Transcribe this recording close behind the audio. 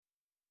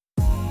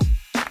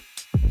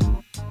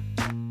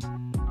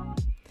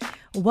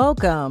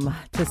Welcome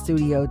to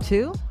Studio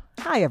 2.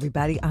 Hi,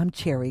 everybody. I'm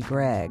Cherry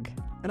Gregg.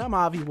 And I'm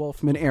Avi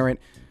Wolfman. Aaron,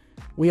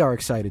 we are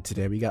excited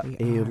today. We got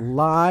a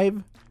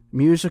live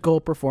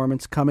musical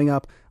performance coming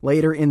up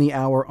later in the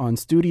hour on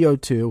Studio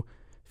 2.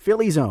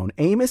 Philly's own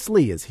Amos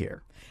Lee is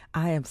here.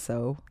 I am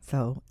so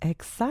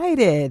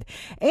excited.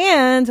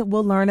 And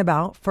we'll learn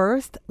about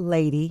First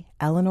Lady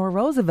Eleanor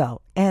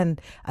Roosevelt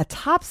and a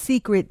top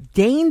secret,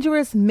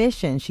 dangerous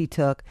mission she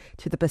took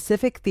to the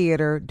Pacific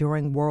Theater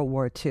during World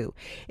War II.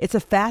 It's a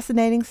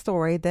fascinating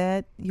story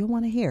that you'll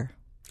want to hear.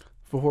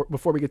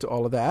 Before we get to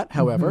all of that,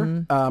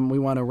 however, we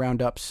want to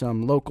round up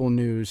some local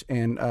news,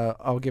 and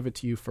I'll give it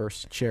to you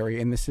first,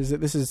 Cherry. And this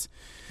is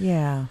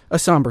a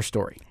somber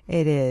story.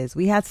 It is.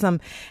 We had some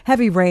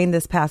heavy rain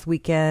this past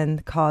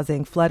weekend,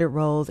 causing flooded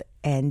roads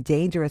and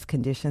dangerous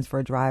conditions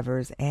for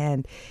drivers,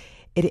 and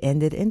it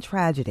ended in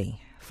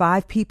tragedy.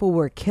 5 people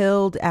were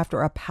killed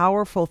after a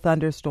powerful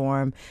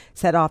thunderstorm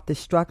set off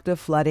destructive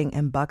flooding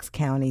in Bucks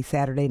County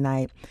Saturday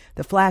night.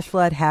 The flash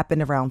flood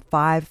happened around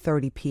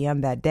 5:30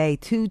 p.m. that day.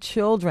 2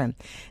 children,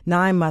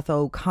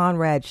 9-month-old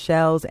Conrad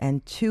Shells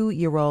and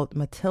 2-year-old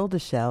Matilda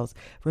Shells,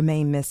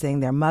 remain missing.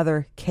 Their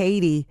mother,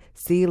 Katie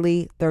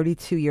Seeley,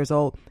 32 years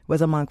old,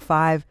 was among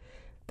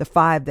the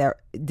five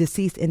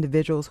deceased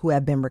individuals who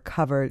have been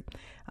recovered.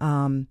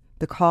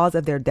 The cause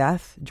of their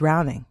death,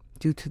 drowning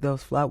due to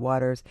those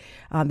floodwaters.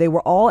 They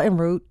were all en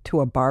route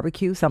to a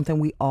barbecue, something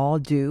we all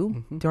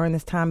do during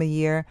this time of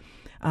year.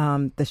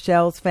 The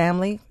Shells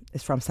family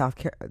is from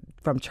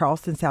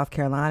Charleston, South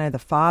Carolina. The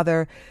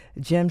father,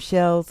 Jim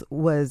Shells,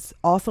 was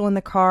also in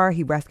the car.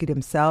 He rescued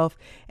himself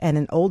and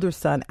an older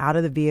son out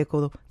of the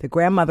vehicle. The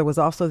grandmother was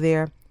also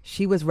there.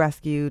 She was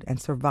rescued and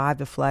survived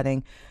the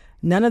flooding.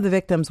 None of the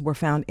victims were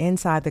found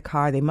inside the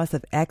car. They must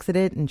have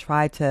exited and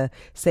tried to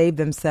save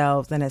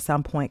themselves, and at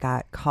some point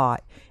got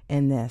caught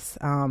in this.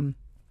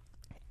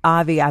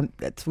 Avi,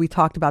 we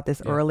talked about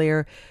this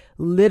earlier,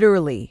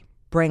 literally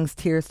brings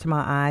tears to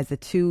my eyes. The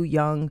 2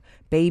 young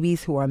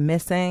babies who are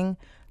missing,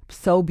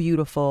 so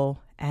beautiful,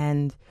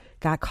 and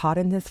got caught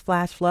in this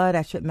flash flood.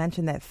 I should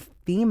mention that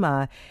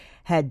FEMA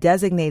had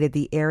designated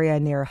the area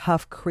near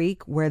Huff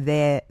Creek where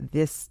they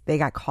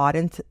got caught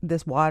in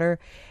this water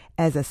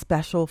as a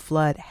special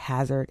flood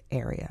hazard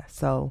area.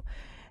 So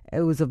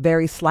it was a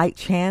very slight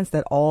chance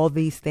that all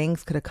these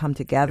things could have come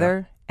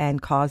together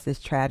and caused this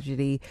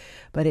tragedy,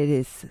 but it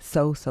is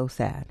so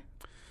sad.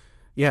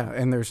 Yeah,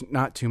 and there's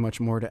not too much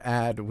more to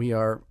add. We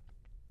are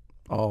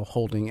all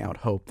holding out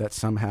hope that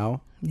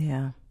somehow.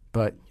 Yeah.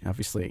 But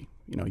obviously,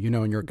 you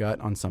know in your gut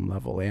on some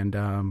level.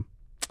 And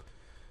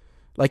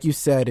like you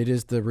said, it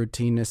is the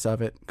routineness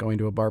of it, going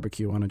to a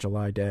barbecue on a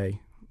July day,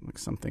 like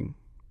something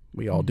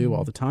we all do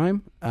all the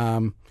time.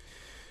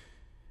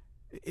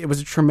 It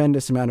was a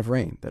tremendous amount of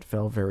rain that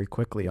fell very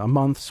quickly. A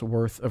month's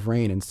worth of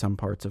rain in some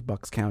parts of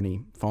Bucks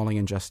County, falling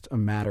in just a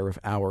matter of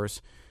hours,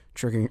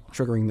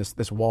 triggering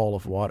this wall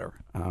of water.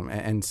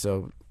 And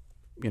so,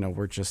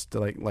 we're just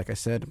like I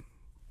said,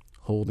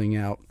 holding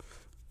out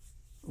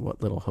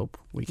what little hope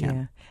we can.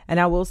 Yeah. And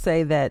I will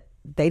say that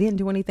they didn't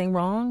do anything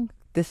wrong.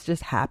 This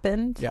just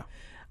happened. Yeah.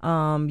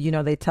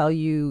 They tell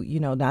you,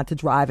 not to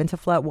drive into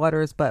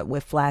floodwaters, but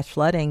with flash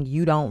flooding,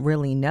 you don't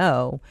really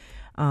know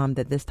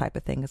that this type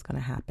of thing is going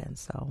to happen.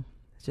 So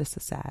it's just a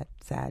sad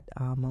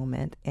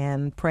moment.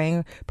 And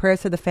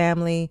prayers to the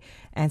family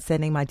and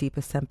sending my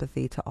deepest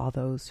sympathy to all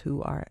those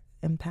who are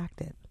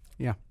impacted.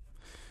 Yeah.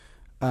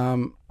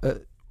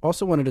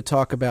 Also wanted to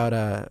talk about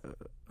a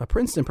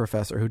Princeton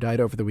professor who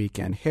died over the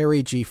weekend.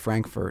 Harry G.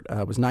 Frankfurt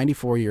was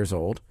 94 years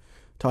old.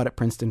 Taught at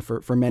Princeton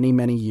for many,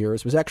 many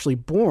years, was actually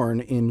born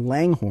in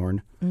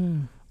Langhorne,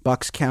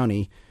 Bucks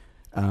County,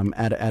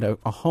 at a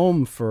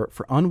home for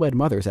unwed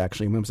mothers,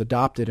 actually, and was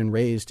adopted and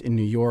raised in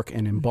New York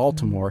and in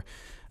Baltimore.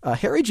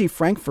 Harry G.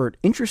 Frankfurt,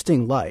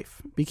 interesting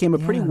life, became a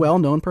pretty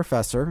well-known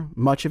professor,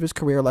 much of his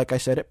career, like I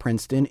said, at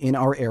Princeton in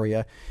our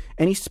area,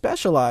 and he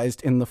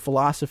specialized in the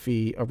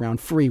philosophy around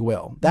free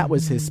will. That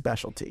was his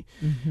specialty.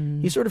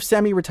 He sort of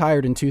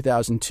semi-retired in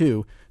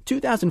 2002.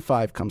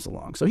 2005 comes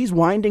along, so he's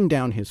winding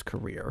down his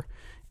career.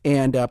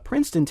 And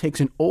Princeton takes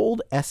an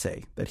old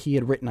essay that he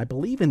had written, I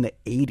believe, in the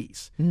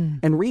 80s,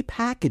 and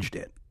repackaged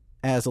it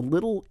as a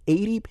little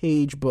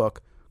 80-page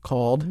book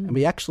called, and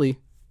we actually,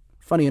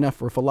 funny enough,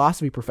 for a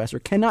philosophy professor,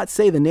 cannot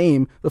say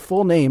the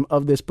full name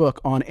of this book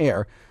on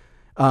air.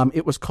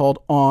 It was called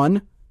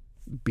On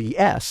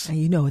BS. And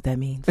you know what that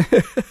means.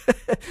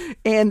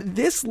 And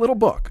this little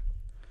book,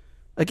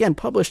 again,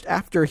 published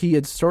after he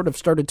had sort of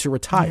started to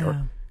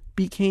retire,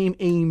 became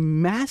a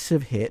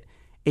massive hit,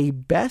 a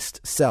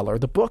bestseller.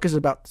 The book is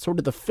about sort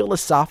of the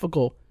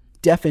philosophical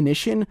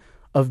definition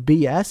of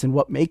BS and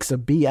what makes a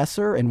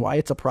BSer and why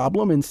it's a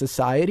problem in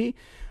society.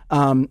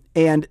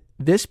 And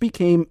this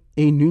became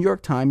a New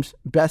York Times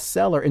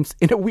bestseller and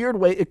in a weird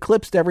way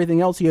eclipsed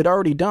everything else he had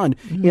already done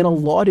in a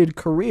lauded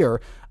career.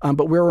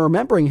 But we're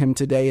remembering him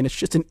today, and it's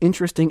just an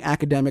interesting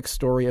academic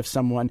story of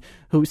someone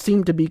who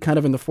seemed to be kind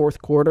of in the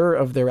fourth quarter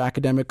of their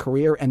academic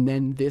career, and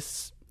then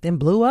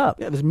blew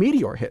up. Yeah, this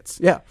meteor hits.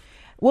 Yeah.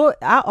 Well,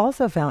 I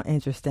also found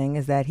interesting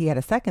is that he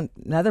had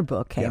another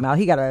book came out.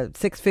 He got a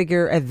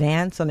 6-figure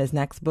advance on his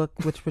next book,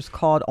 which was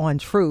called On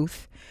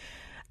Truth.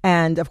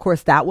 And of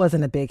course, that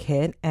wasn't a big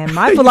hit. And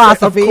my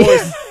philosophy,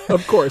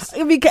 of course,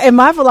 and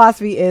my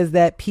philosophy is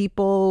that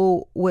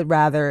people would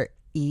rather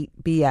eat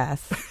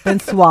BS than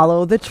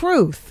swallow the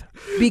truth,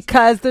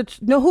 because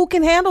who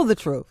can handle the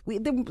truth?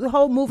 The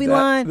whole movie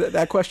line.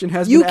 That question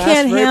has you been asked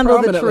can't very handle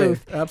the prominently.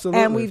 truth.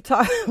 Absolutely. And we've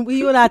talked.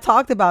 You and I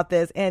talked about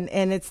this, and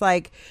it's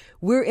like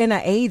we're in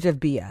an age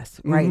of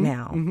BS right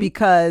now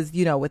because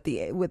with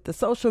the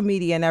social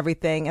media and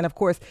everything, and of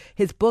course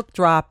his book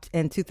dropped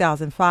in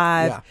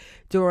 2005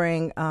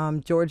 during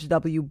George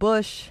W.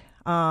 Bush.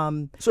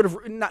 Sort of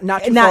not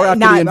too far after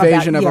the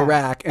invasion of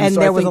Iraq. And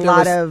so there was a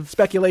lot of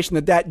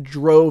speculation that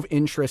drove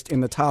interest in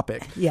the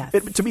topic. Yes.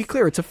 To be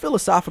clear, it's a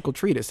philosophical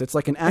treatise. It's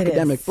like an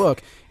academic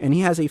book, and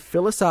he has a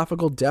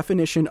philosophical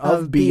definition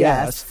of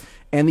BS.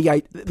 And the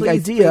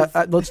idea,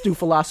 let's do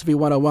Philosophy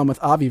 101 with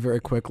Avi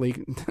very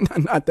quickly.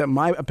 Not that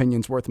my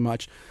opinion's worth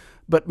much,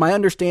 but my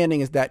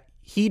understanding is that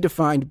he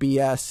defined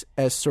BS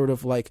as sort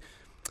of like,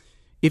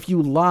 if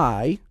you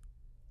lie,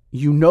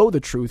 you know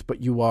the truth,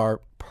 but you are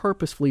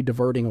purposefully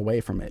diverting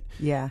away from it.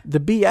 Yeah. The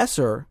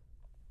BSer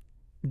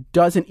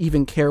doesn't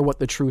even care what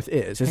the truth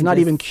is. Is not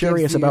even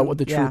curious about what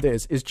the truth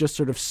is just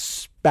sort of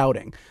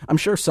spouting. I'm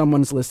sure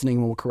someone's listening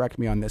and will correct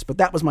me on this, but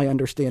that was my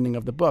understanding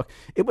of the book.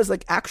 It was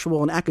like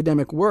actual and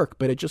academic work,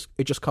 but it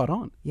just caught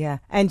on. Yeah.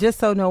 And just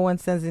so no one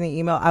sends any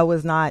email, I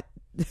was not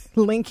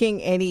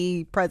linking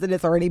any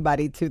presidents or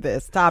anybody to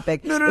this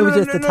topic. No, it was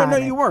just the timing.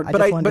 No, you weren't.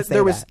 But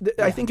there was.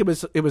 I think it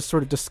was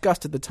sort of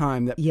discussed at the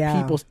time that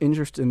people's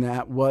interest in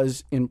that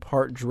was in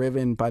part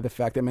driven by the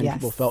fact that many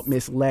people felt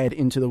misled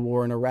into the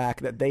war in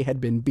Iraq, that they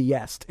had been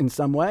BS'd in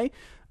some way.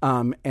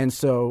 And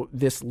so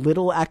this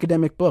little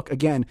academic book,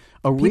 again,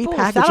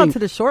 repackaging. Shout out to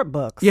the short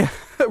books. Yeah,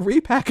 a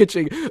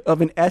repackaging of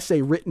an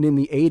essay written in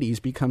the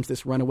 80s becomes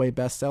this runaway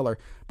bestseller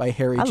by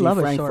Harry G.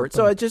 Frankfurt.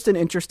 So it's just an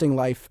interesting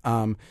life.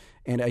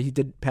 And he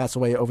did pass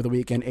away over the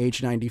weekend,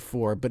 age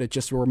 94. But it's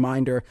just a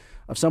reminder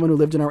of someone who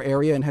lived in our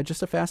area and had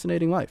just a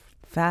fascinating life.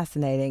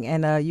 Fascinating.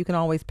 And you can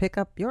always pick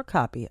up your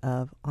copy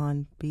of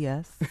On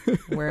BS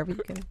wherever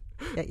you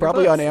can.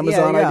 Probably on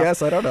Amazon, I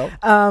guess. I don't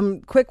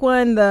know. Quick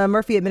one. The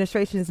Murphy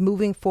administration is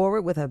moving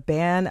forward with a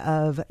ban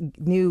of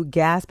new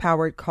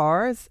gas-powered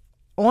cars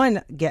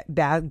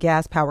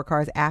gas-powered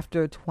cars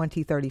after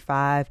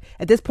 2035.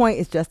 At this point,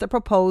 it's just a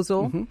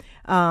proposal.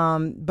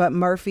 But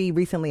Murphy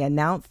recently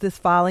announced this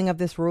filing of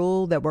this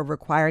rule that will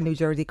require New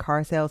Jersey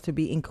car sales to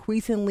be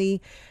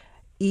increasingly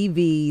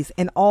EVs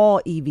and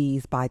all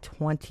EVs by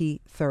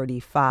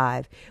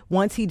 2035.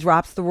 Once he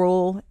drops the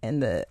rule in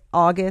the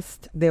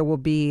August, there will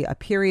be a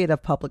period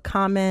of public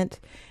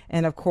comment.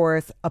 And of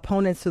course,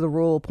 opponents to the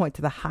rule point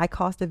to the high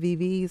cost of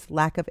EVs,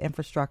 lack of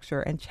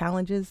infrastructure, and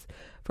challenges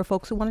for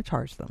folks who want to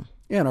charge them.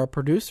 Yeah, and our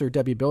producer,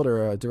 Debbie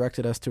Builder,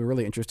 directed us to a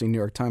really interesting New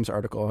York Times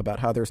article about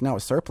how there's now a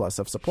surplus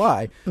of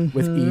supply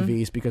with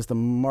EVs because the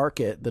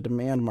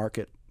demand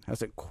market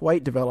hasn't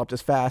quite developed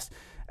as fast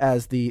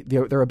as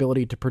their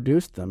ability to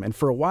produce them. And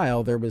for a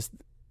while, there was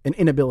an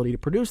inability to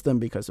produce them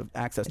because of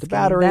access to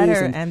batteries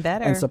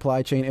and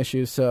supply chain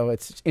issues. So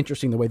it's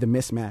interesting the way the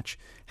mismatch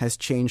has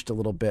changed a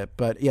little bit.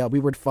 But yeah, we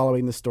were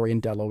following the story in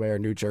Delaware,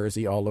 New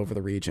Jersey, all over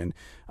the region,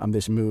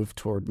 this move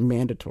toward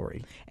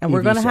mandatory And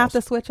we're going to have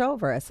to switch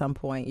over at some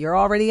point. You're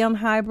already on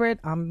hybrid.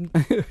 I'm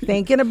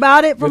thinking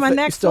about it for my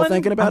next one. Still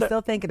thinking about it? Still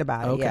thinking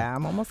about it, okay. Yeah.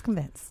 I'm almost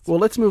convinced. Well,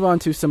 let's move on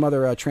to some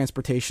other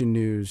transportation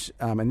news.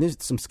 And there's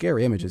some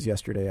scary images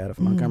yesterday out of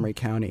Montgomery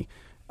County.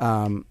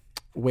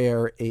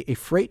 Where a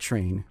freight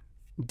train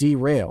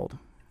derailed.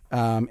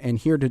 And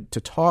here to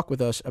talk with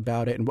us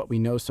about it and what we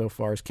know so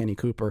far is Kenny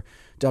Cooper,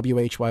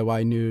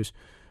 WHYY News,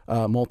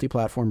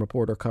 multi-platform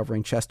reporter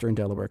covering Chester and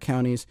Delaware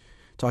counties,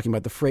 talking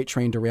about the freight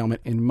train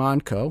derailment in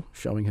Montco,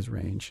 showing his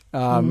range.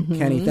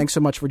 Kenny, thanks so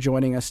much for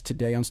joining us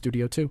today on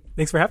Studio 2.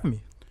 Thanks for having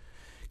me.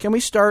 Can we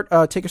start,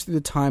 take us through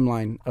the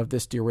timeline of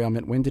this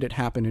derailment? When did it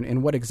happen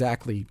and what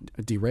exactly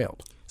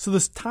derailed? So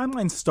this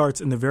timeline starts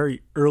in the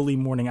very early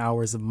morning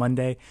hours of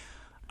Monday.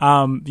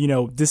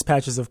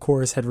 Dispatchers, of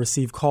course, had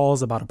received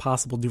calls about a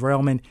possible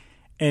derailment.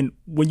 And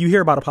when you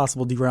hear about a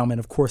possible derailment,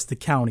 of course, the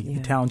county,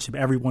 the township,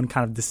 everyone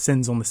kind of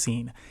descends on the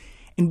scene.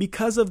 And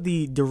because of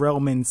the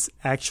derailment's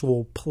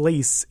actual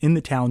place in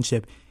the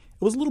township,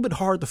 it was a little bit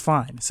hard to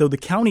find. So the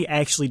county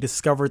actually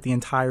discovered the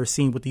entire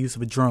scene with the use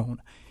of a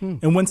drone.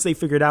 And once they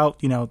figured out,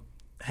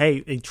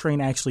 hey, a train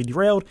actually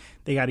derailed,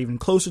 they got even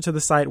closer to the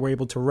site, were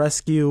able to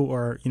rescue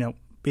or,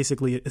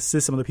 basically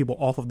assist some of the people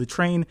off of the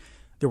train.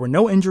 There were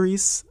no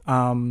injuries.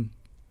 None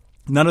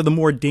of the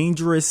more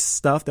dangerous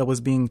stuff that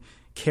was being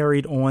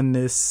carried on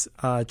this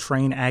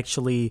train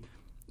actually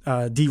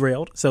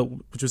derailed,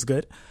 which was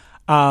good.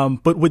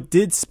 But what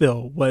did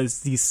spill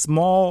was these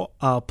small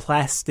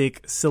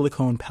plastic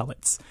silicone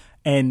pellets.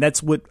 And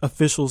that's what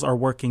officials are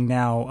working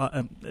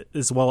now,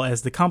 as well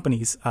as the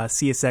companies.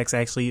 CSX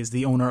actually is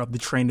the owner of the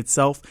train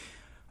itself.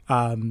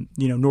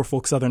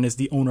 Norfolk Southern is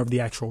the owner of the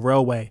actual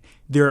railway.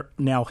 They're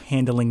now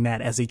handling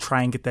that as they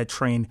try and get that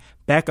train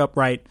back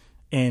upright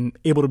and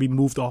able to be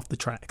moved off the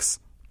tracks.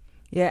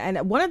 Yeah,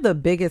 and one of the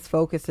biggest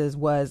focuses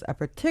was a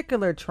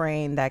particular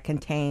train that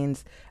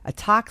contains a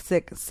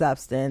toxic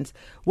substance.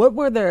 What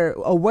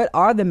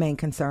are the main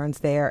concerns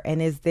there,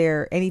 and is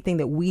there anything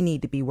that we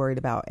need to be worried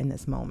about in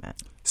this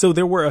moment? So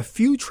there were a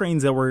few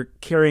trains that were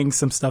carrying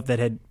some stuff that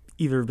had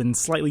either been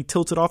slightly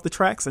tilted off the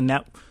tracks, and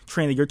that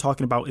train that you're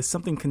talking about is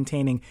something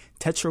containing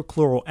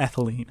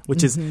tetrachloroethylene,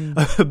 which is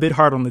a bit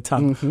hard on the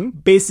tongue.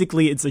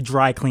 Basically, it's a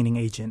dry cleaning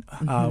agent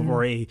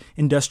or a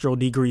industrial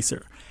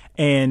degreaser.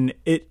 And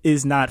it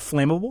is not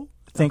flammable,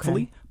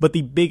 thankfully. But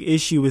the big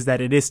issue is that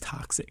it is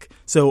toxic.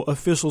 So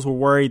officials were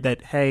worried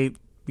that, hey,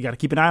 we got to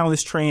keep an eye on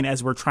this train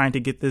as we're trying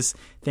to get this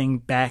thing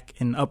back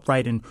and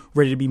upright and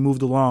ready to be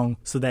moved along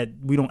so that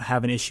we don't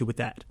have an issue with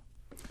that.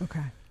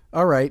 Okay.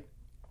 All right.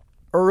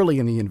 Early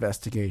in the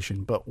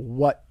investigation, but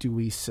what do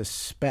we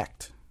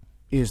suspect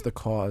is the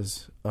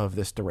cause of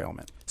this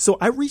derailment? So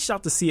I reached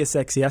out to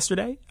CSX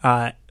yesterday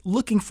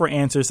looking for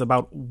answers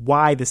about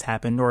why this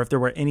happened or if there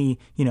were any,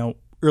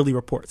 early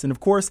reports. And of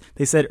course,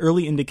 they said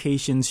early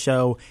indications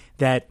show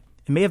that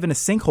it may have been a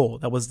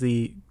sinkhole that was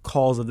the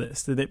cause of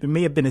this. That it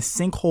may have been a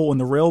sinkhole in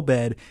the rail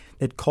bed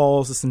that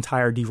caused this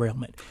entire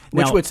derailment.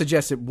 Which would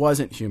suggest it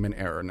wasn't human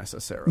error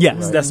necessarily.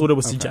 Yes, right? That's what it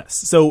would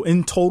suggest. So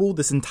in total,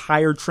 this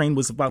entire train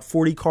was about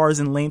 40 cars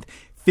in length.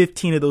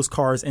 15 of those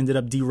cars ended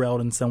up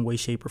derailed in some way,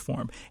 shape, or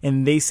form.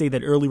 And they say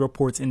that early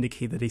reports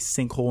indicate that a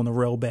sinkhole in the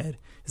rail bed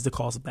is the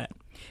cause of that.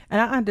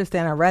 And I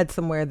understand, I read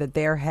somewhere that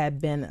there had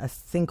been a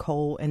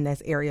sinkhole in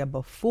this area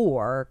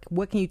before.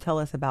 What can you tell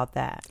us about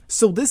that?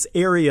 So this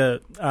area,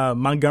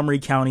 Montgomery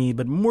County,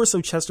 but more so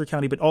Chester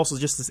County, but also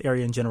just this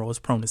area in general is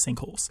prone to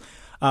sinkholes.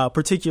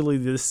 Particularly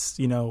this,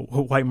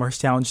 White Marsh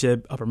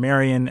Township, Upper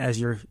Marion,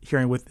 as you're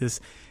hearing with this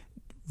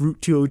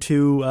Route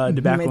 202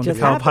 debacle on the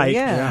Cow Pike.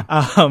 Yeah.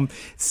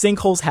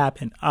 Sinkholes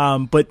happen.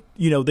 But,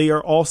 they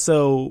are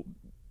also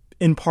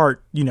in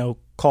part,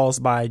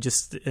 caused by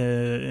just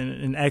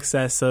an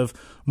excess of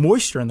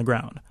moisture in the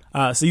ground.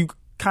 So you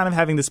kind of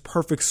having this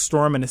perfect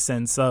storm in a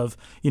sense of,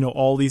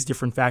 all these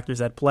different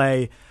factors at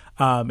play.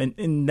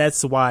 And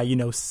that's why,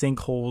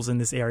 sinkholes in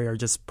this area are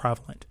just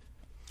prevalent.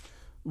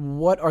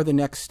 What are the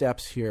next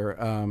steps here?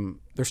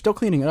 They're still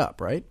cleaning it up,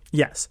 right?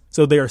 Yes.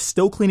 So they are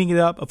still cleaning it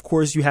up. Of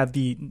course, you have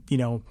the,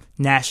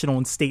 national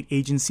and state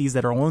agencies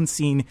that are on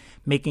scene,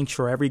 making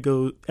sure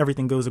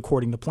everything goes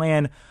according to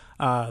plan.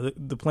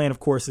 The plan, of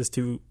course, is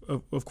to,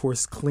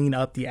 clean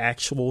up the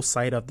actual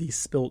site of these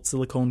spilt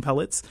silicone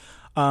pellets,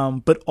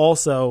 but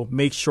also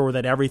make sure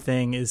that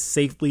everything is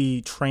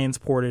safely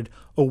transported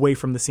away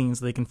from the scene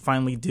so they can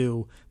finally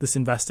do this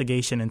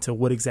investigation into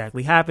what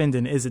exactly happened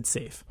and is it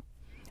safe.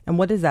 And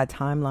what does that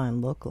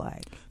timeline look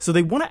like? So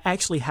they want to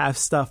actually have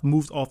stuff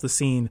moved off the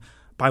scene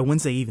by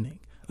Wednesday evening,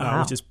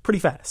 which is pretty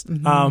fast.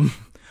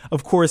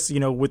 Of course,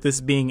 with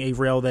this being a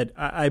rail that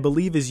I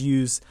believe is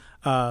used,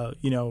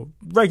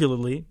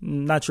 regularly,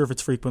 not sure if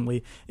it's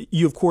frequently,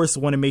 you, of course,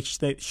 want to make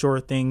sure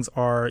things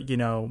are,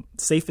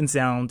 safe and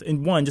sound,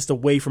 and one, just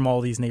away from all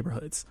these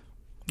neighborhoods.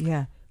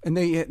 Yeah. And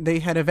they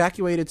had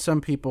evacuated some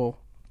people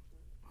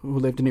who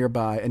lived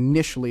nearby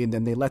initially, and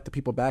then they let the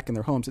people back in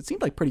their homes. It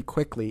seemed like pretty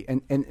quickly.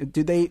 And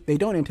do they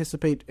don't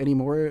anticipate any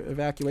more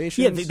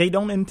evacuations? Yeah, they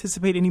don't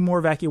anticipate any more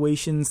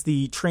evacuations.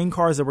 The train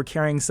cars that were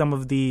carrying some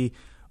of the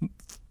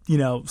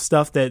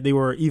stuff that they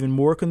were even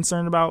more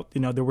concerned about,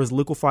 there was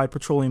liquefied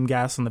petroleum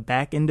gas on the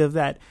back end of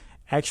that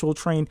actual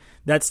train.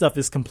 That stuff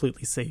is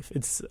completely safe.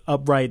 It's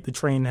upright. The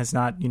train has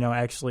not,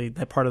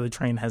 that part of the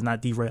train has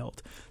not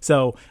derailed.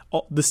 So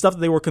the stuff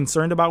that they were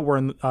concerned about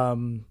were,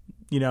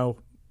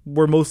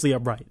 were mostly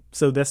upright.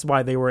 So that's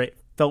why they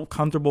felt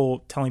comfortable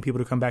telling people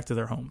to come back to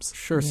their homes.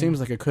 Sure, seems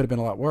like it could have been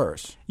a lot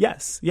worse.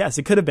 Yes,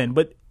 it could have been.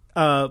 But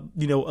a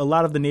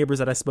lot of the neighbors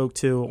that I spoke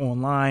to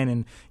online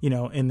and,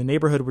 in the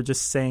neighborhood were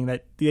just saying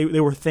that they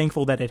were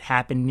thankful that it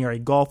happened near a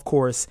golf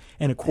course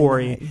and a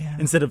quarry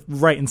instead of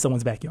right in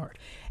someone's backyard.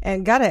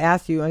 And got to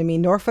ask you,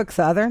 Norfolk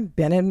Southern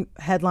been in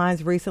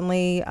headlines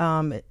recently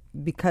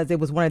because it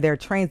was one of their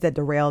trains that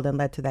derailed and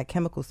led to that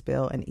chemical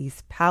spill in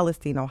East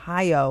Palestine,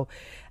 Ohio.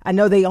 I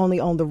know they only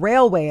own the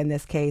railway in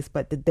this case,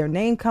 but did their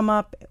name come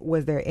up?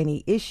 Was there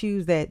any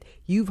issues that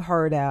you've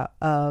heard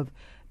of?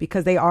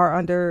 Because they are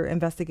under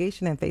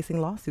investigation and facing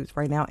lawsuits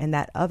right now in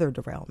that other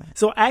derailment.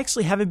 So I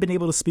actually haven't been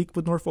able to speak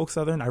with Norfolk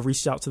Southern. I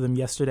reached out to them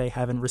yesterday,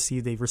 haven't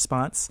received a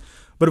response.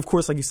 But of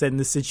course, like you said, in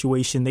this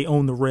situation, they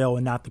own the rail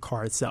and not the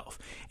car itself.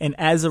 And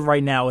as of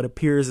right now, it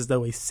appears as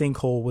though a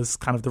sinkhole was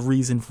kind of the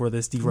reason for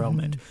this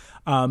derailment.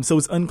 So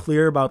it's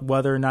unclear about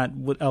whether or not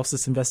what else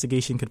this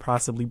investigation could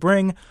possibly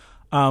bring.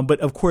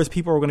 But of course,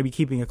 people are going to be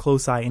keeping a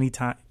close eye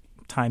anytime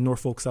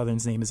Norfolk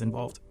Southern's name is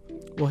involved.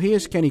 Well, he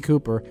is Kenny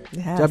Cooper,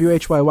 yes.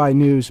 WHYY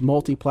News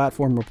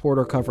multi-platform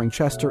reporter covering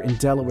Chester and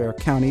Delaware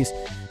counties,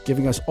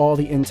 giving us all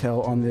the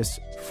intel on this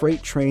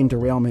freight train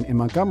derailment in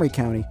Montgomery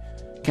County.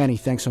 Kenny,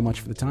 thanks so much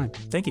for the time.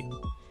 Thank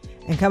you.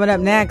 And coming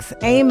up next,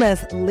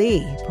 Amos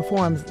Lee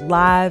performs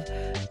live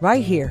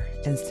right here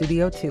in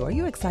Studio 2. Are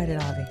you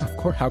excited, Avi? Of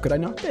course. How could I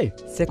not be?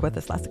 Stick with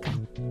us. Lots to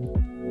come.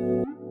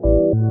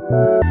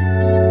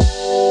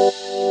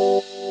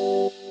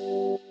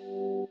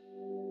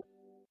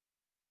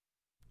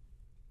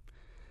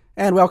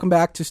 And welcome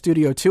back to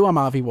Studio 2. I'm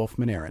Avi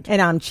Wolfman-Arent.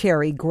 And I'm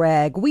Cherry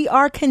Gregg. We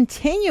are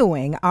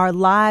continuing our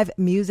live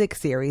music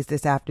series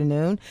this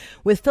afternoon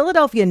with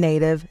Philadelphia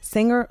native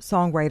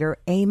singer-songwriter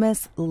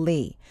Amos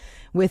Lee.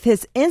 With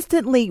his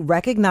instantly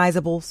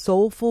recognizable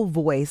soulful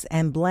voice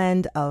and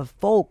blend of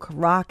folk,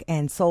 rock,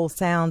 and soul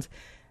sounds,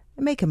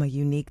 make him a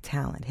unique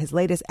talent. His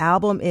latest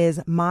album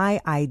is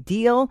My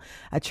Ideal,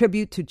 a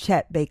tribute to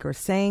Chet Baker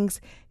Sings.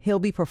 He'll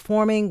be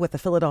performing with the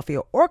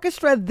Philadelphia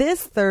Orchestra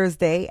this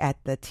Thursday at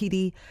the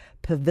TD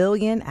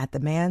Pavilion at the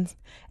Man's,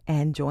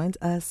 and joins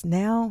us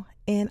now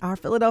in our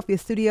Philadelphia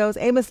studios.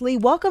 Amos Lee,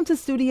 welcome to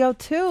Studio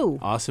 2.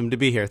 Awesome to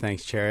be here.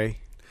 Thanks, Cherry.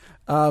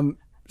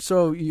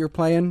 So you're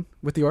playing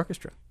with the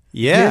orchestra?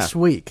 Yeah. This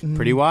week.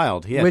 Pretty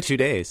wild. Yeah, Which, 2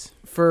 days.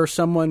 For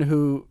someone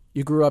who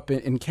you grew up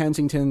in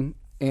Kensington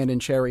and in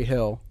Cherry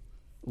Hill,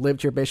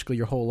 lived here basically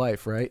your whole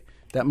life, right?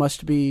 That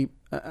must be,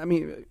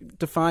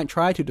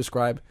 try to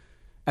describe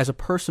as a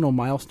personal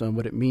milestone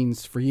what it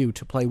means for you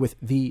to play with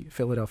the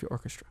Philadelphia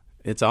Orchestra.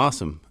 It's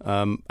awesome.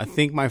 I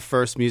think my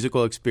first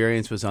musical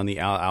experience was on the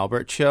Al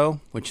Albert Show,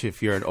 which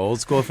if you're an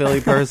old school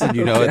Philly person,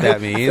 you know what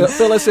that means.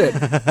 Fill us in.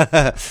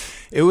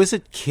 It was a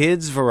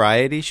kids'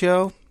 variety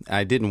show.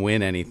 I didn't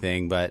win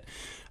anything, but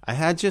I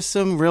had just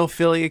some real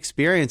Philly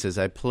experiences.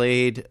 I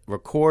played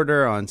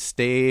recorder on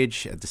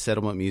stage at the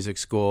Settlement Music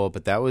School,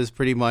 but that was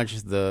pretty much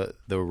the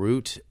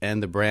root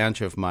and the branch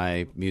of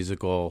my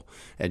musical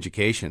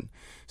education.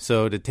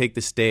 So to take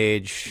the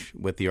stage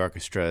with the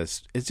orchestra,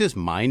 it's just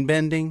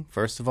mind-bending,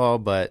 first of all,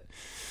 but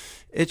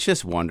it's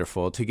just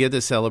wonderful to get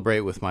to celebrate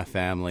with my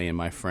family and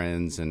my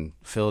friends and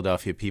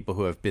Philadelphia people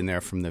who have been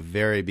there from the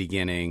very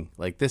beginning.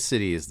 Like, this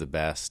city is the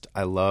best.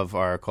 I love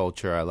our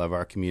culture. I love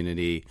our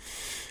community.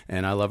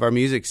 And I love our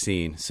music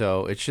scene.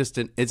 So it's just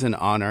it's an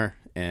honor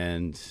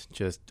and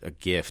just a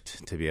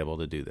gift to be able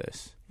to do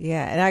this.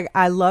 Yeah, and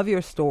I love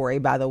your story,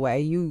 by the way.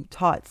 You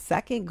taught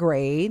second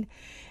grade.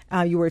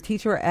 You were a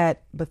teacher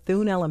at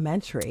Bethune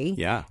Elementary.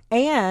 Yeah.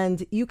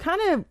 And you kind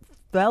of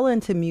fell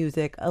into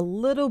music a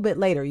little bit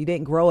later. You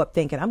didn't grow up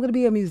thinking, I'm going to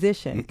be a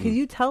musician. Could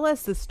you tell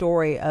us the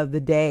story of the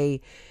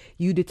day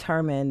you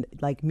determined,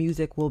 like,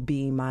 music will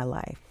be my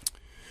life?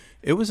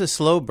 It was a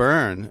slow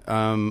burn.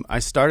 I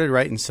started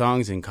writing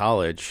songs in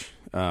college.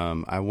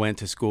 I went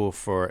to school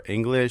for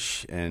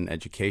English and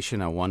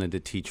education. I wanted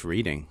to teach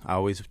reading. I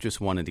always just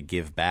wanted to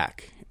give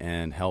back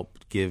and help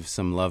give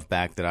some love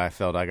back that I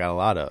felt I got a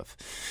lot of.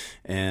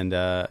 And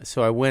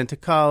so I went to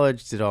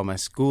college, did all my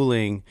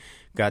schooling,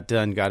 got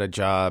done, got a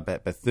job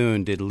at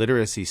Bethune, did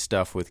literacy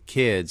stuff with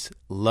kids,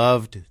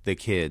 loved the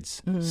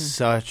kids.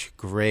 Such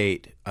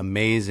great,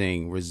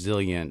 amazing,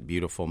 resilient,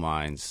 beautiful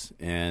minds.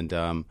 And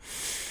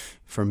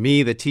for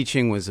me, the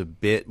teaching was a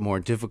bit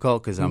more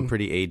difficult because I'm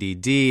pretty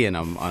ADD and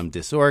I'm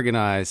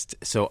disorganized.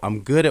 So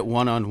I'm good at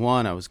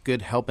one-on-one. I was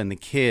good helping the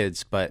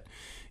kids, but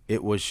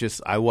it was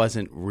just I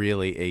wasn't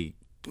really a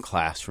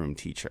classroom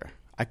teacher.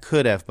 I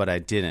could have, but I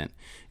didn't.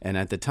 And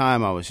at the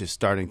time, I was just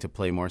starting to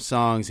play more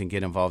songs and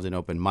get involved in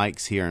open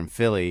mics here in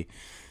Philly.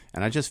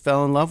 And I just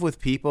fell in love with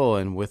people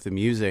and with the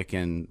music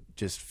and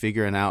just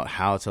figuring out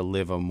how to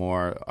live a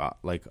more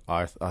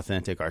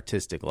authentic,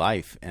 artistic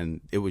life.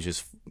 And it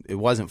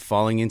wasn't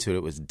falling into it,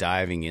 it was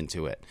diving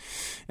into it.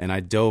 And I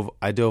dove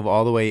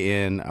all the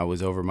way in. I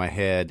was over my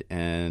head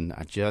and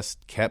I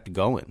just kept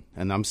going,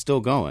 and I'm still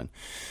going.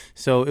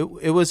 So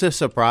it was a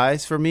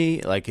surprise for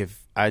me. Like, if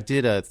I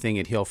did a thing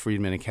at Hill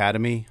Friedman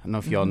Academy. I don't know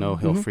if y'all know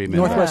Hill Friedman.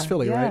 Northwest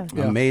Philly, right?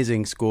 Yeah.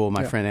 Amazing school.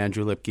 My friend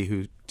Andrew Lipke,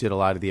 who did a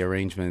lot of the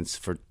arrangements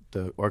for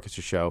the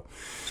orchestra show,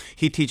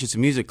 he teaches a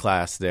music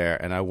class there,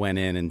 and I went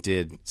in and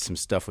did some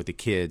stuff with the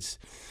kids.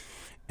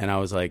 And I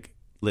was like,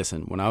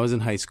 listen, when I was in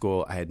high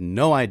school, I had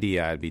no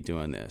idea I'd be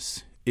doing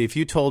this. If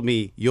you told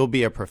me you'll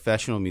be a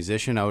professional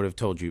musician, I would have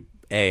told you,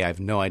 I have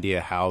no idea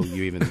how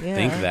you even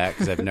think that,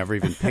 because I've never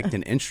even picked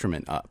an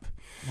instrument up.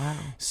 Wow.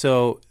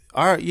 So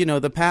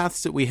the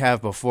paths that we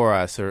have before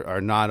us are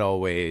not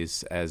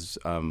always as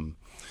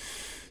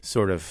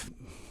sort of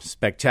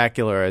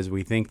spectacular as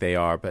we think they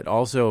are, but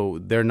also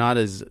they're not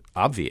as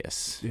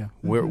obvious. Yeah.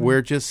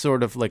 We're just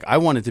sort of like, I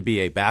wanted to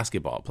be a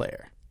basketball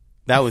player.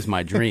 That was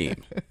my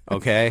dream.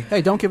 Okay.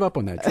 Hey, don't give up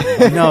on that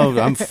dream. No,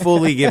 I'm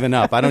fully giving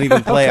up. I don't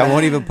even play. I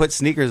won't even put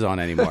sneakers on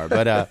anymore.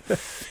 But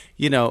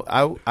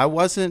I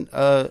wasn't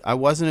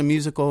a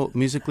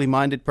musically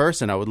minded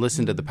person. I would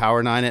listen to the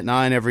Power 9 at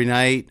 9 every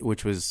night,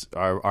 which was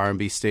our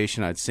R&B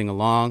station. I'd sing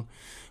along.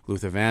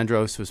 Luther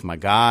Vandross was my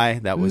guy.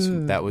 That was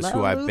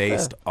who I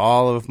based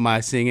all of my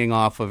singing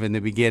off of in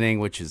the beginning,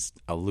 which is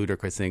a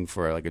ludicrous thing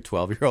for like a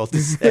 12-year-old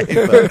to say.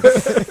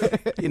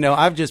 But,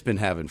 I've just been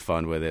having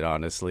fun with it,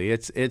 honestly.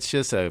 It's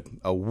just a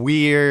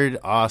weird,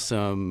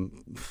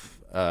 awesome,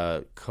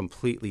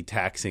 completely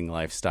taxing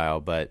lifestyle,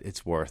 but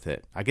it's worth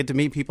it. I get to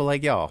meet people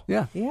like y'all.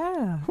 Yeah.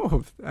 Yeah.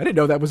 Oh, I didn't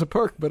know that was a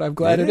perk, but I'm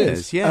glad it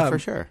is. Yeah, for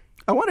sure.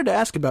 I wanted to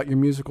ask about your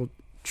musical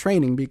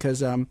training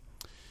because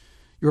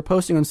you were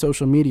posting on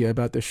social media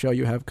about the show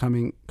you have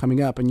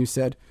coming up, and you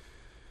said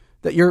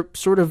that you're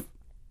sort of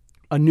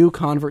a new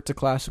convert to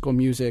classical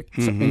music,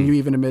 and you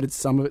even admitted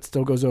some of it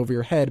still goes over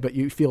your head, but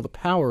you feel the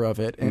power of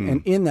it.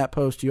 And in that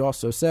post, you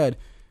also said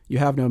you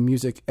have no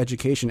music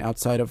education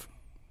outside of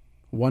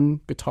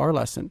one guitar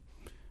lesson.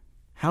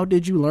 How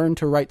did you learn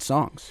to write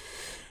songs?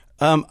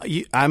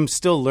 I'm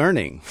still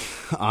learning,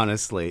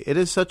 honestly. It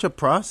is such a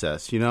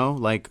process,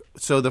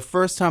 so the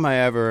first time I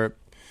ever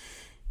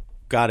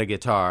got a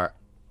guitar,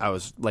 I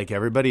was like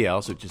everybody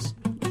else. It just,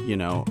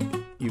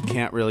 you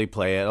can't really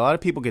play it. A lot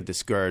of people get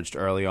discouraged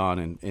early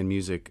on in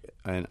music,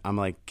 and I'm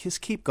like, just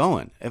keep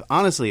going.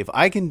 Honestly, if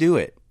I can do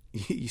it,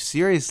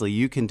 seriously,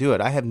 you can do it.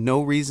 I have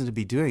no reason to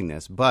be doing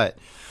this. But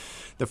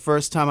the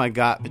first time I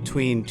got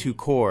between two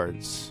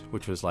chords,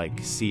 which was like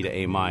C to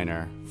A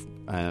minor,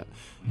 I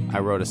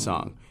wrote a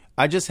song.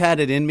 I just had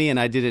it in me, and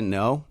I didn't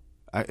know.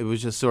 It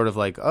was just sort of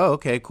like, oh,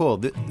 okay, cool.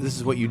 This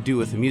is what you do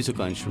with a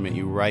musical instrument.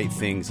 You write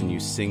things and you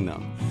sing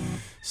them.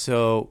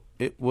 So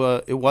it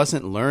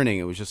wasn't learning.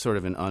 It was just sort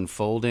of an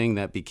unfolding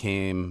that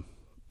became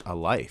a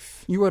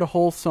life. You wrote a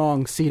whole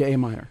song, C to A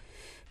minor.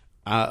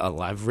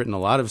 I've written a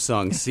lot of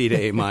songs, C to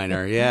A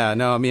minor. Yeah,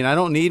 no, I mean, I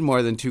don't need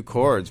more than two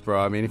chords, bro.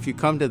 I mean, if you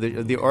come to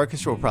the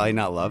orchestra will probably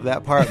not love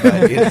that part,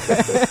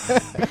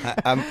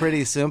 but I'm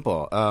pretty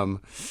simple.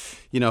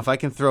 If I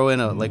can throw in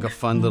a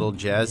fun little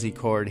jazzy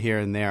chord here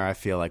and there, I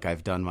feel like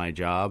I've done my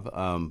job.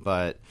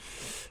 I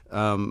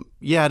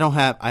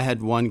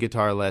had one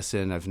guitar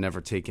lesson. I've never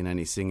taken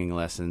any singing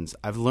lessons.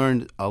 I've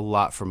learned a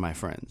lot from my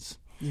friends.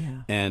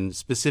 Yeah. And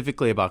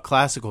specifically about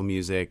classical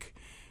music,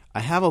 I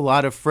have a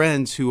lot of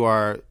friends who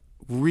are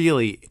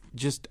really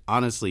just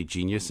honestly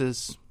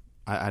geniuses.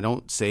 I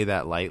don't say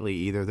that lightly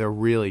either. They're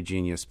really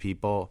genius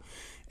people,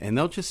 and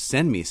they'll just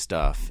send me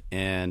stuff.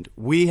 And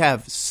we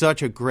have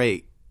such a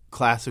great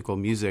classical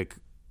music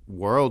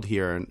world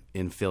here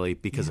in Philly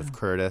because of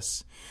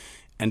Curtis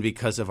and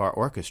because of our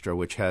orchestra,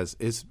 which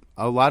is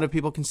a lot of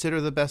people consider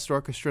the best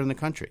orchestra in the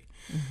country.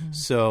 Mm-hmm.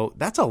 So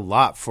that's a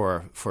lot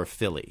for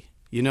Philly.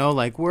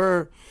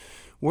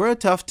 We're a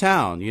tough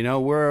town.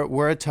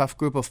 We're a tough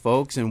group of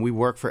folks, and we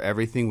work for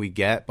everything we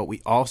get. But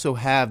we also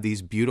have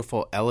these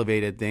beautiful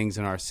elevated things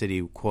in our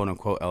city, quote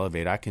unquote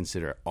elevated. I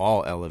consider it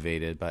all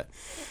elevated, but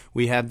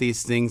we have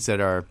these things that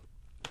are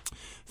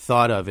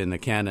thought of in the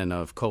canon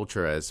of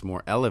culture as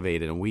more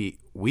elevated, and we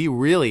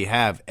really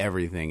have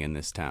everything in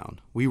this town.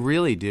 We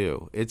really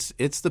do. It's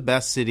the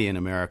best city in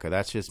America.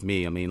 That's just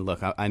me. I mean, look,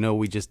 I know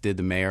we just did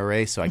the mayor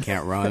race, so I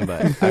can't run,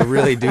 but I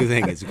really do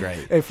think it's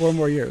great. Hey, 4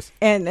 more years.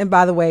 And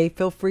by the way,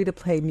 feel free to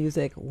play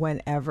music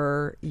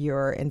whenever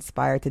you're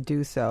inspired to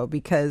do so,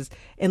 because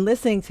in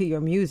listening to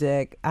your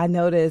music, I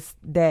noticed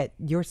that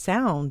your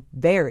sound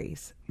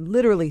varies,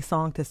 literally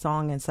song to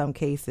song in some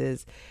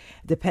cases,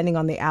 depending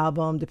on the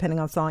album, depending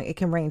on song. It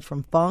can range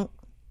from funk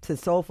to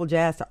soulful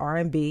jazz to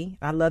R&B.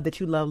 I love that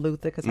you love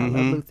Luther, because I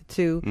love Luther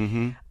too.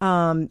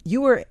 Mm-hmm.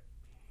 You were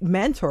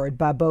mentored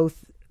by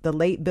both the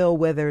late Bill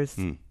Withers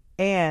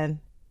and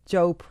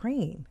John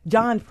Preen.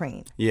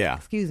 Yeah.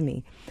 Excuse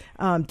me.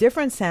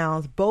 Different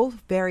sounds,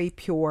 both very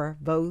pure,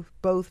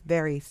 both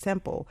very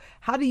simple.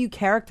 How do you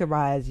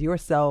characterize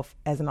yourself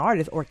as an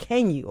artist, or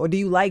can you? Or do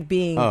you like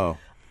being the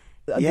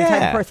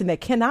type of person that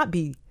cannot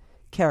be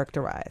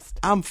characterized?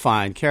 I'm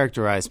fine.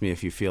 Characterize me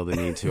if you feel the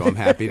need to. I'm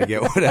happy to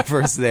get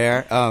whatever's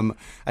there.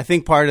 I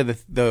think part of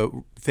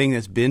the thing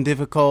that's been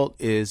difficult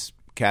is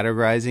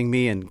categorizing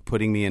me and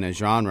putting me in a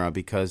genre,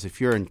 because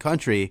if you're in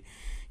country,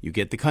 you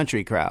get the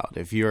country crowd.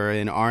 If you're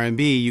in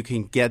R&B, you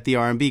can get the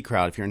R&B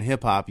crowd. If you're in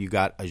hip hop, you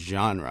got a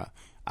genre.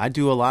 I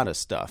do a lot of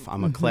stuff.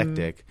 I'm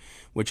eclectic,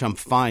 which I'm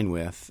fine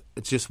with.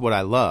 It's just what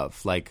I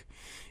love. Like,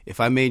 if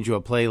I made you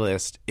a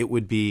playlist, it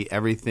would be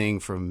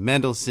everything from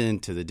Mendelssohn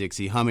to the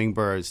Dixie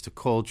Hummingbirds to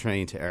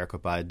Coltrane to Erykah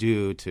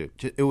Badu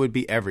it would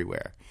be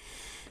everywhere.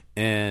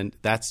 And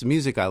that's the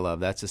music I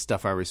love. That's the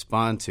stuff I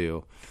respond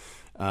to.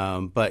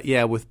 But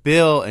yeah, with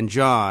Bill and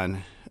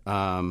John,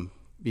 John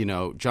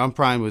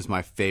Prine was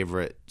my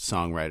favorite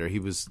songwriter. He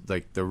was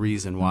like the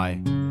reason why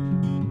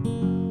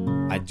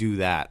I do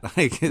that.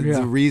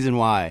 The reason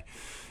why.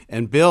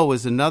 And Bill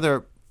was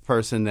another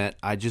person that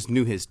I just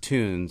knew his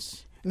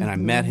tunes. And I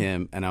met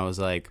him, and I was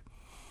like,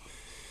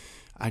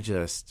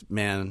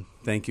 man,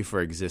 thank you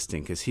for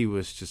existing, because he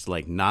was just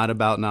like not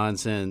about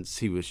nonsense.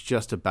 He was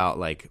just about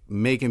like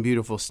making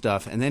beautiful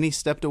stuff. And then he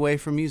stepped away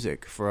from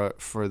music for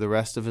the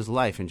rest of his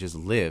life and just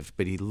lived.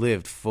 But he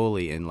lived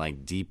fully and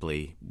like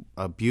deeply.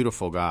 A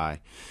beautiful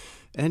guy.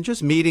 And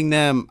just meeting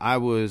them, I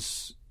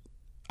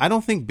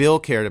don't think Bill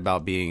cared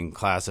about being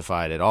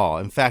classified at all.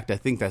 In fact, I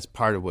think that's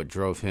part of what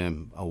drove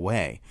him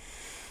away.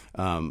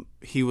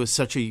 He was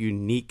such a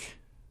unique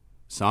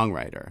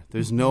songwriter.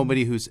 There's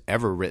nobody who's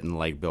ever written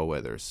like Bill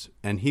Withers,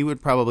 and he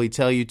would probably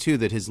tell you too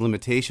that his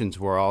limitations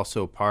were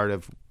also part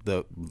of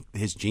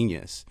his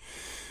genius.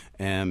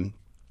 And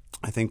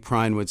I think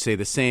Prine would say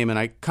the same. And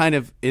I kind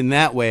of, in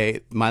that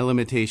way, my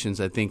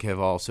limitations I think have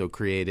also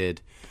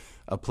created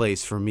a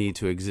place for me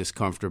to exist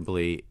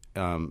comfortably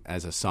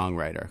as a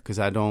songwriter, because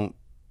I don't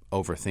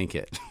overthink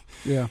it.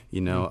 Yeah.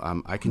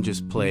 I can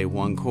just play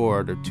one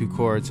chord or two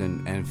chords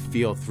and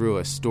feel through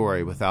a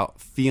story without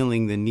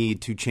feeling the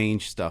need to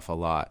change stuff a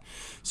lot.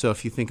 So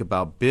if you think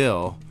about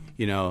Bill,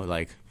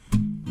 like,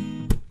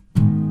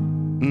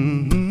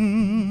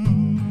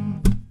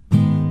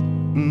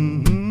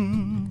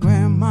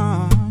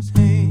 grandma's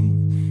hay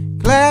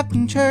clapped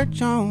in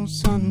church on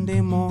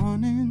Sunday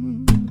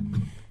morning.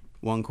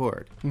 One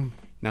chord.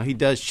 Now, he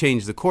does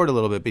change the chord a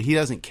little bit, but he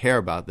doesn't care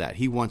about that.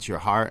 He wants your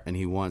heart, and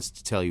he wants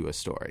to tell you a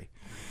story.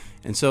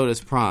 And so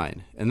does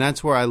Prine. And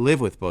that's where I live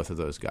with both of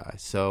those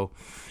guys. So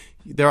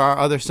there are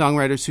other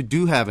songwriters who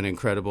do have an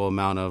incredible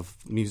amount of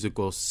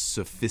musical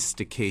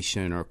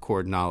sophistication or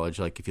chord knowledge.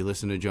 Like if you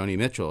listen to Joni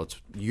Mitchell,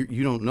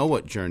 you don't know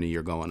what journey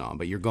you're going on,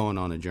 but you're going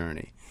on a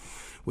journey.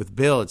 With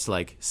Bill, it's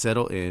like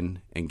settle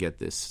in and get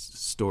this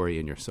story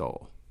in your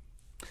soul.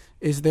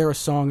 Is there a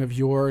song of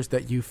yours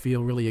that you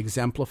feel really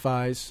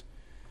exemplifies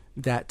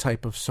that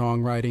type of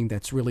songwriting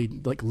that's really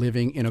like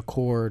living in a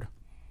chord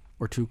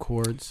or two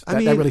chords? That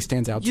really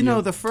stands out to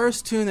you? The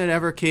first tune that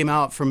ever came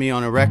out for me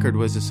on a record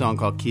was a song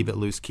called Keep It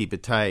Loose, Keep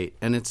It Tight.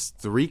 And it's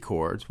 3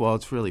 chords. Well,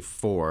 it's really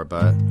 4,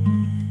 but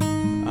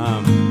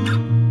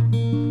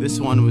this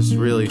one was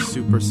really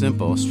super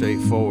simple,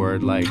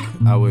 straightforward. Like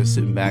I was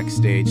sitting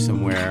backstage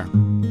somewhere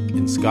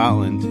in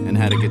Scotland and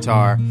had a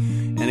guitar.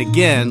 And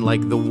again,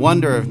 like the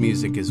wonder of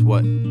music is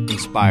what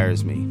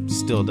inspires me,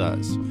 still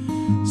does.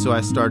 So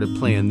I started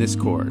playing this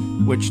chord,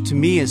 which to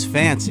me is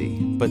fancy,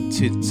 but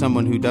to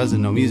someone who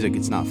doesn't know music,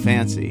 it's not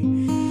fancy.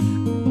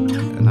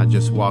 And I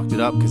just walked it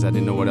up because I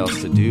didn't know what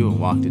else to do, and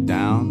walked it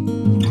down,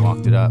 and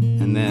walked it up.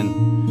 And then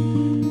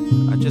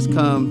I just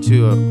come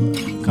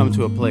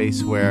to a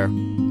place where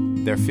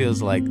there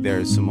feels like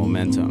there's some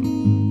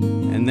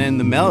momentum. And then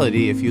the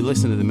melody, if you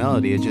listen to the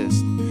melody, it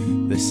just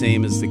the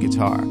same as the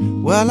guitar.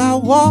 Well, I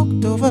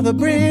walked over the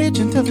bridge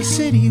into the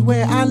city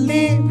where I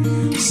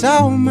live,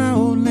 saw my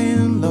old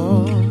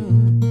landlord.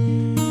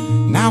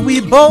 Now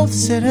we both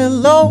said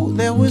hello,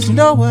 there was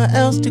nowhere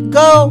else to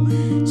go,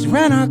 it's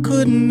rent I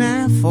couldn't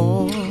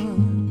afford.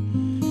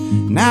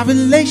 Now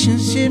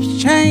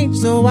relationships change,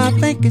 though I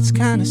think it's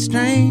kinda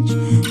strange,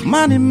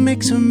 money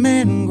makes a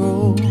man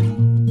grow.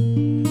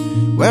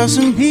 Well,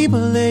 some people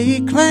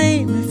lay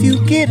claim if you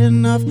get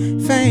enough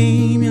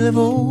fame, you live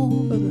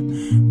over the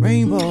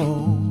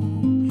rainbow,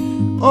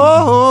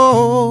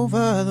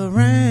 over the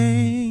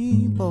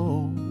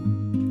rainbow.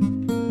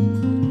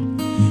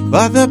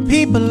 But the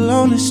people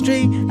on the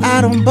street,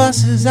 out on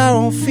buses, out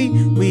on feet,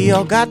 we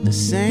all got the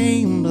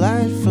same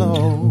blood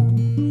flow.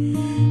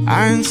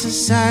 Iron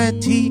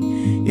society,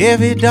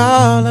 every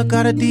dollar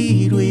got a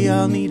deed, we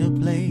all need a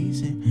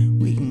place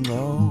and we can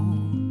go,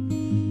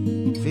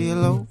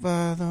 feel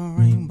over the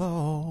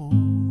rainbow.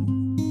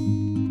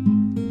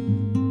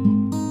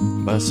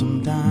 But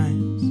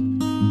sometimes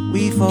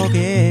we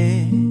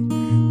forget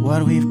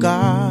what we've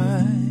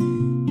got,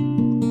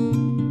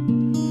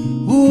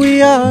 who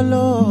we are,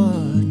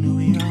 Lord, who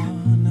we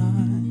are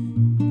not.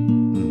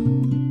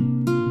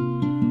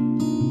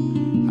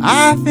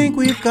 I think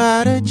we've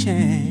got a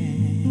chance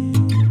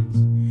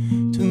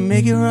to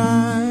make it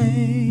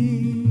right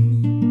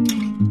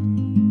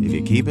if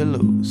you keep it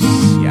loose,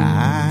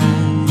 yeah,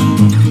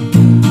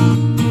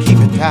 keep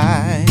it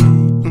tight,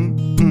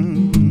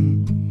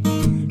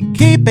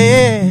 keep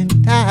it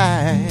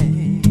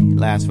tight.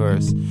 Last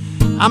verse.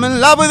 I'm in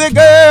love with a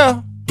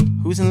girl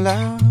who's in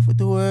love with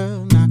the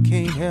world, and I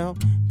can't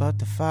help but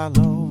to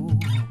follow.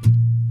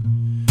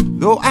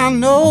 Though I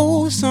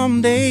know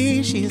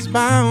someday she is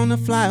bound to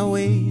fly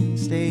away and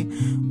stay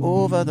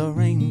over the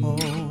rainbow,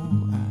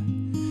 I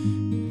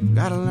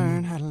gotta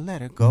learn how to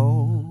let her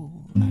go.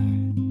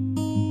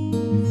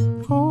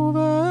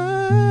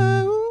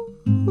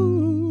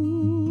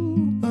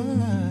 But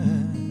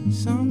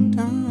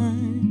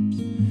sometimes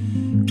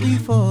we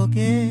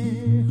forget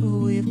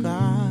who we've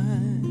got,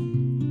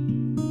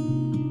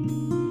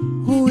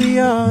 who we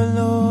are,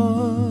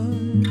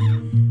 Lord,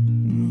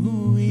 and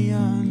who we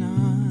are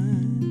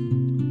not.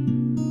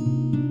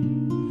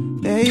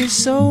 There is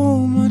so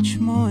much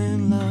more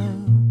in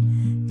love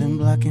than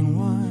black and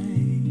white.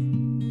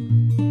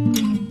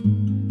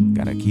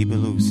 Gotta keep it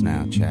loose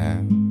now,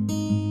 child,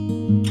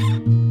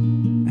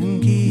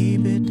 and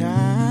keep it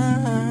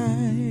tight.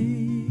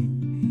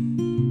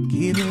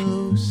 Keep it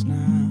loose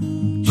now,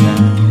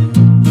 child,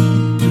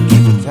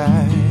 keep it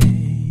tight.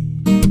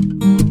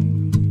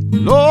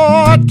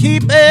 Lord,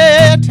 keep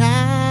it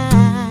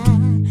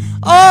tight.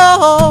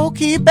 Oh,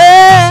 keep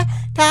it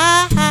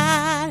tight.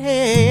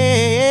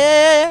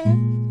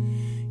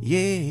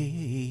 Yeah,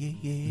 yeah,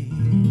 yeah.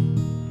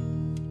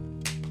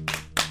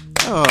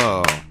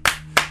 Oh,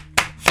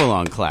 full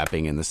on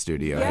clapping in the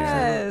studio.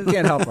 Yes.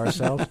 Can't help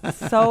ourselves.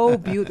 So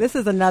beautiful. This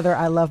is another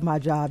I love my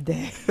job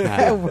day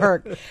at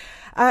work.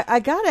 I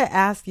got to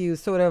ask you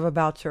sort of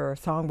about your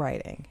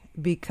songwriting,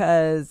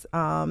 because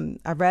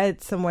I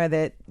read somewhere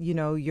that,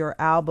 your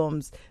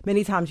albums,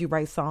 many times you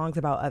write songs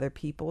about other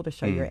people to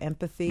show your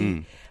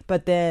empathy.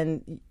 But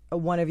then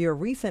one of your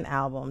recent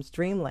albums,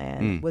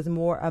 Dreamland, was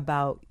more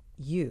about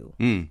you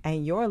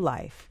and your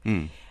life.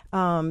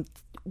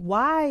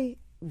 Why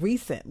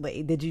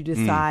recently did you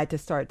decide to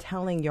start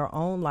telling your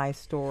own life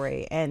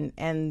story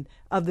and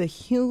of the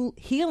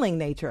healing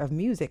nature of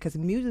music? Because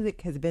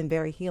music has been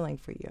very healing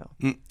for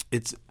you.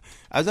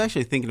 I was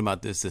actually thinking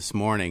about this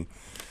morning.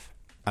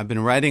 I've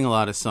been writing a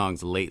lot of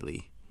songs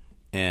lately,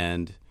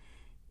 and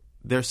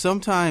there's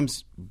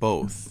sometimes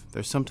both.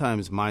 There's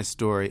sometimes my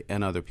story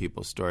and other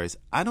people's stories.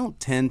 I don't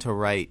tend to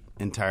write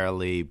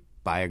entirely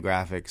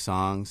biographic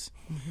songs.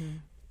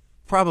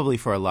 Probably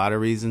for a lot of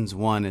reasons.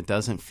 One, it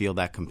doesn't feel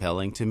that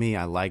compelling to me.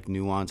 I like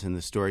nuance in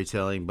the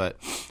storytelling, but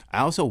I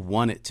also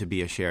want it to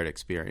be a shared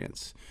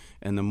experience.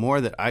 And the more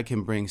that I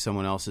can bring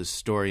someone else's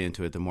story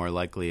into it, the more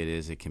likely it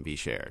is it can be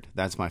shared.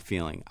 That's my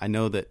feeling. I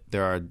know that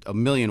there are a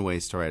million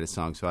ways to write a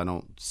song, so I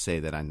don't say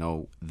that I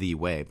know the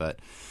way. But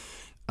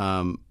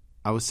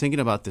I was thinking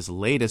about this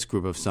latest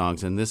group of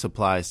songs, and this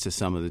applies to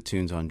some of the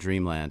tunes on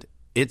Dreamland.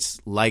 It's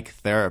like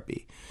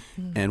therapy.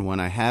 And when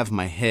I have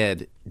my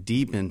head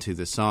deep into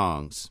the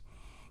songs,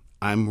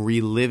 I'm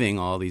reliving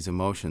all these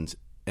emotions,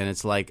 and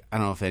it's like, I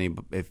don't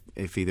know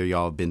if either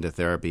y'all have been to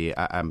therapy.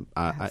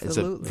 It's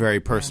a very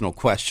personal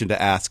question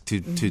to ask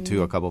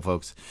to a couple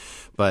folks,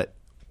 but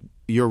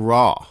you're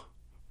raw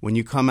when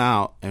you come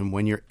out, and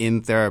when you're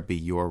in therapy,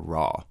 you're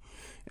raw.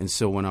 And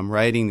so when I'm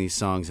writing these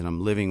songs and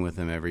I'm living with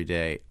them every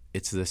day,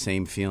 it's the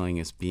same feeling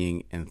as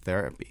being in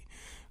therapy.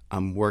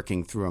 I'm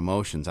working through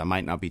emotions. I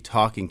might not be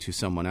talking to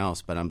someone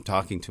else, but I'm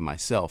talking to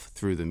myself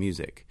through the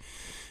music.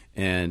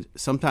 And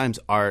sometimes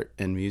art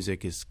and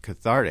music is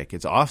cathartic.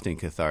 It's often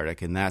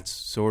cathartic, and that's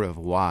sort of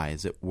why,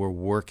 is that we're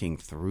working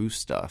through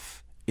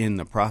stuff in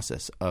the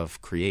process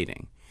of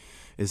creating.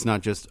 It's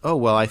not just, oh,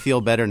 well, I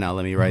feel better now,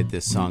 let me write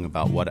this song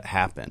about what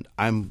happened.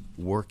 I'm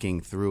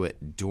working through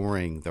it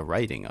during the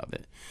writing of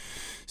it.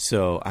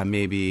 So I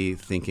may be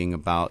thinking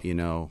about,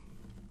 a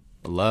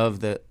love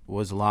that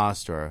was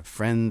lost, or a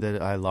friend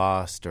that I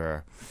lost,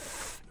 or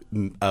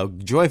a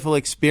joyful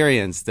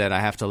experience that I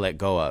have to let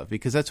go of,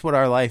 because that's what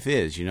our life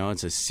is.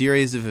 It's a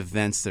series of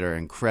events that are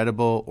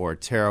incredible or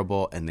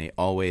terrible, and they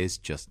always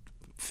just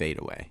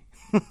fade away.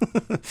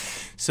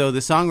 So the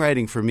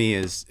songwriting for me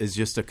is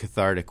just a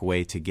cathartic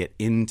way to get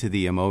into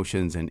the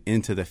emotions and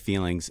into the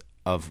feelings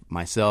of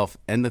myself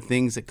and the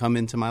things that come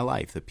into my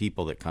life, the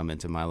people that come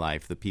into my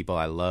life, the people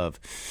I love,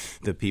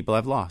 the people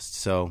I've lost.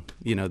 So,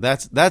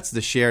 that's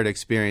the shared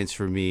experience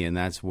for me, and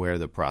that's where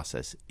the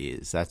process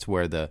is. That's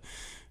where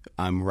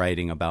I'm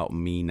writing about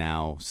me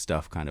now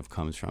stuff kind of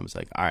comes from. It's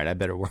like, all right, I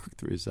better work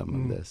through some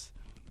of this.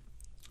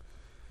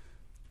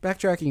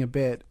 Backtracking a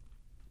bit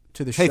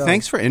to the show. Hey,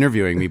 thanks for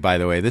interviewing me, by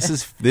the way. This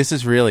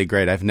is really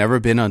great. I've never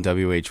been on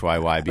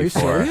WHYY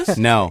before. Are you serious?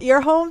 No.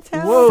 Your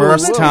hometown?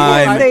 First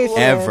time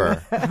ever.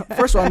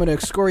 First of all, I'm going to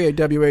excoriate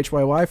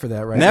WHYY for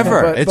that, right?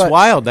 Never. But It's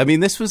wild. I mean,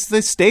 this was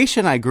the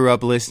station I grew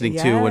up listening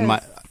to when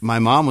my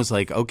mom was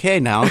like, okay,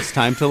 now it's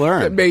time to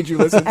learn. It made you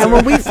listen to And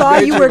when we saw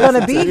you were going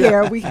to be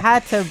here, we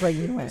had to bring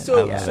you in.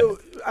 So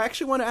I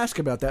actually want to ask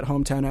about that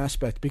hometown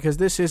aspect, because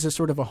this is a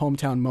sort of a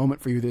hometown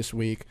moment for you this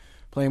week,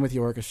 playing with the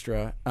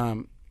orchestra.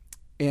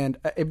 And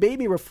it made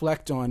me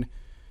reflect on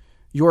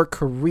your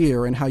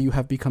career and how you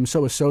have become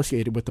so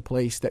associated with the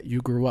place that you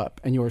grew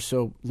up, and you're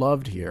so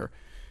loved here,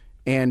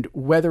 and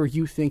whether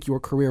you think your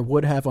career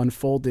would have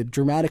unfolded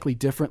dramatically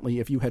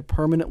differently if you had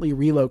permanently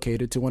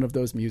relocated to one of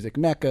those music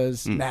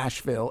meccas,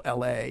 Nashville,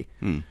 L.A.,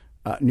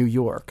 New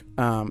York.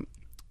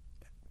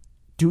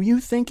 Do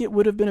you think it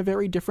would have been a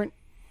very different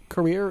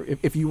career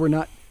if you were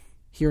not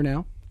here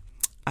now?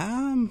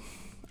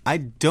 I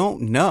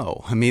don't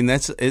know. I mean,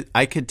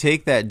 I could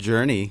take that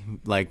journey,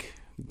 like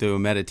do a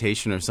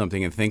meditation or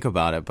something and think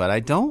about it, but I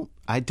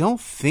don't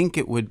think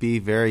it would be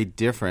very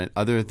different,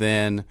 other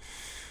than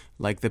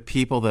like the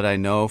people that I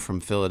know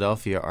from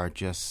Philadelphia are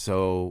just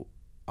so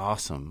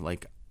awesome.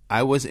 Like,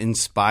 I was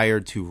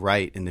inspired to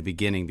write in the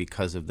beginning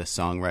because of the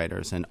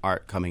songwriters and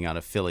art coming out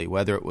of Philly,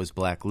 whether it was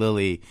Black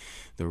Lily,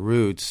 The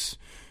Roots,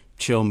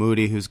 Chill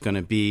Moody, who's going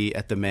to be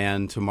at the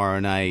Man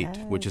tomorrow night,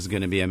 which is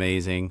going to be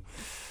amazing.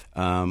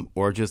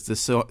 Or just the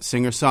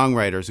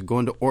singer-songwriters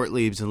going to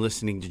Ortlieb's and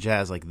listening to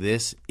jazz. Like,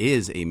 this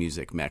is a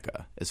music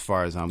mecca as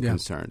far as I'm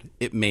concerned.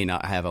 It may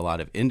not have a lot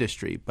of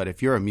industry, but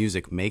if you're a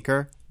music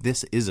maker,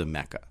 this is a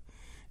mecca.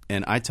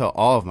 And I tell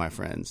all of my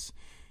friends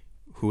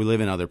who live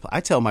in other places,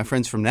 I tell my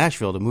friends from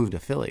Nashville to move to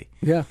Philly.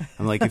 Yeah.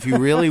 I'm like, if you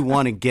really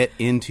want to get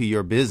into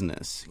your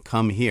business,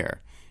 come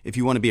here. If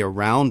you want to be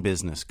around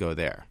business, go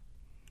there.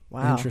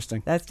 Wow,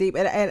 interesting. That's deep.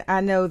 And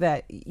I know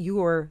that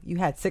you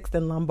had Sixth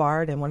and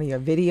Lombard in one of your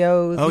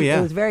videos. Oh, yeah.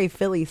 It was very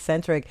Philly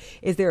centric.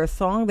 Is there a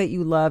song that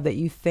you love that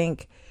you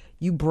think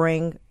you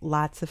bring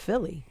lots of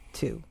Philly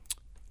to?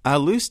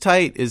 Loose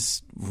Tight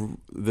is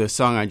the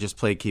song I just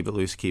played. Keep It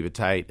Loose, Keep It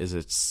Tight is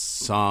a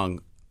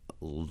song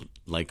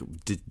like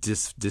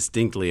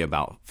distinctly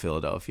about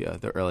Philadelphia,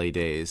 the early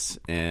days,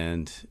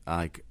 and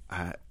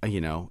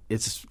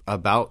it's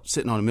about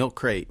sitting on a milk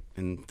crate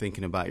and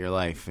thinking about your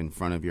life in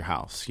front of your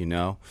house,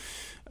 and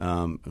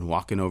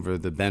walking over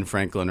the Ben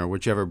Franklin or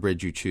whichever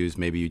bridge you choose.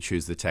 Maybe you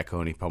choose the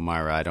Tacony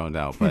Palmyra, I don't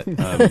know, but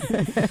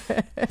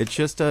it's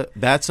just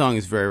that song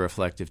is very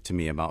reflective to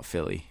me about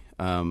Philly.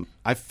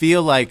 I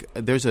feel like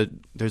there's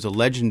a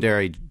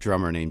legendary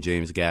drummer named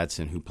James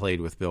Gadsden who played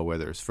with Bill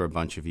Withers for a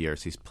bunch of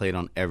years. He's played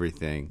on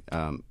everything.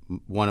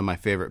 One of my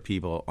favorite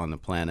people on the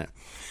planet.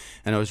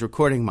 And I was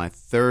recording my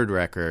third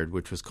record,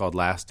 which was called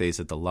Last Days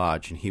at the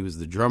Lodge, and he was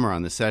the drummer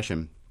on the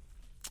session.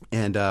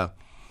 And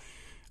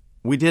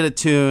we did a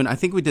tune. I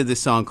think we did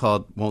this song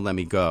called "Won't Let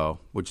Me Go,"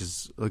 which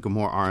is like a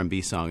more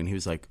R&B song. And he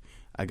was like,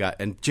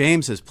 and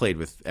James has played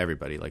with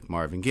everybody, like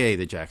Marvin Gaye,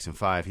 the Jackson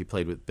 5. He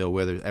played with Bill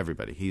Withers,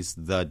 everybody. He's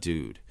the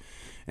dude.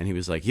 And he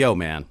was like, yo,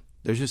 man,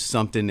 there's just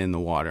something in the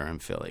water in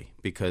Philly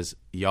because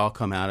y'all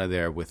come out of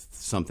there with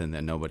something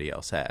that nobody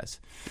else has.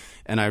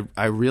 And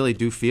I really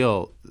do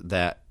feel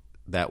that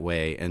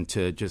way. And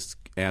to just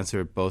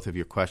answer both of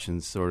your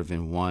questions sort of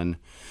in one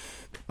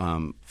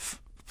point,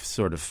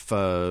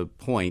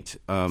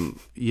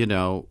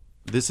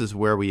 this is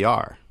where we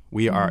are.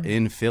 We are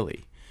in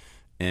Philly.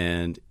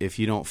 And if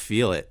you don't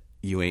feel it,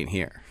 you ain't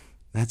here.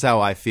 That's how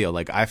I feel.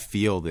 Like, I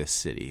feel this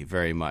city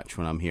very much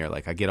when I'm here.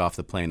 Like, I get off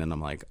the plane and I'm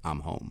like,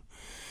 I'm home.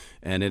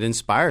 And it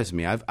inspires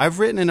me. I've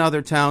written in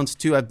other towns,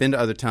 too. I've been to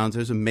other towns.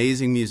 There's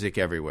amazing music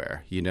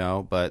everywhere,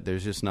 but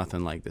there's just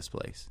nothing like this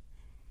place.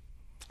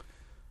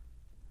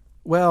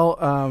 Well,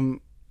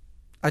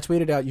 I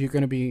tweeted out you're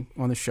going to be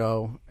on the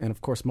show. And,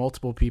 of course,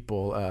 multiple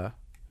people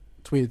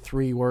tweeted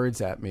 3 words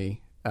at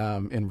me.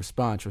 In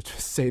response, which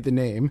was say the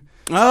name.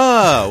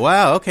 Oh,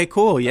 wow. Okay,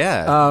 cool.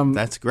 Yeah,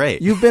 that's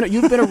great. You've been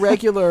a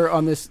regular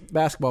on this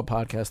basketball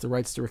podcast, the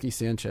Rights to Ricky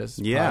Sanchez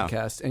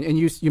podcast, and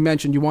you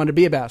mentioned you wanted to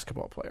be a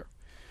basketball player.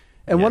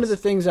 And one of the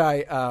things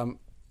I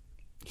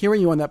hearing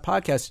you on that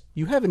podcast,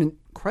 you have an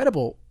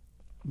incredible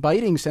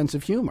biting sense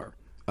of humor.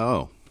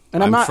 Oh.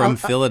 And I'm from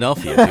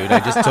Philadelphia, dude. I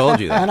just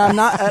told you that. And I'm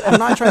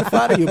not trying to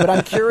flatter you, but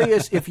I'm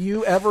curious if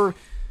you ever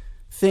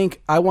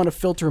think I want to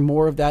filter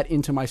more of that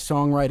into my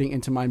songwriting,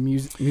 into my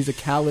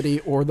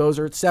musicality, or those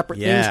are separate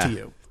things to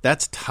you?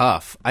 That's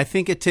tough. I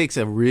think it takes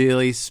a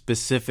really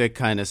specific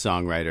kind of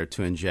songwriter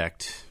to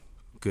inject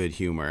good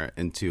humor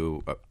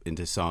into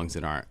songs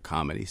that aren't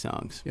comedy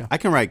songs. Yeah. I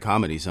can write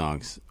comedy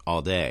songs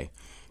all day,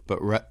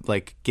 but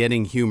like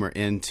getting humor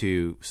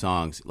into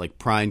songs, like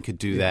Prine could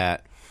do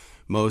that.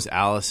 Mose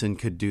Allison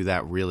could do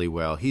that really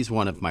well. He's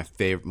one of my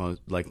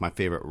favorite, my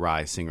favorite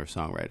Rye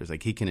singer-songwriters.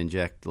 Like, he can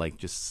inject like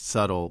just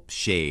subtle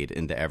shade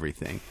into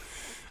everything.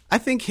 I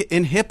think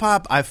in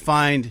hip-hop, I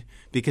find,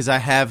 because I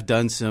have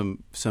done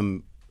some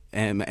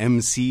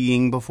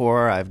MCing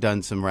before, I've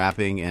done some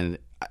rapping, and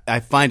I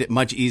find it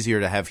much easier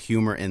to have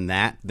humor in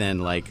that than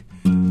like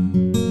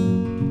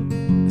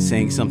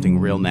saying something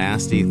real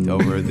nasty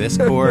over this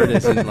chord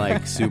isn't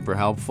like super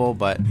helpful.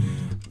 But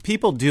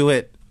people do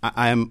it.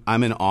 I'm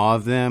in awe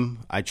of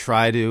them. I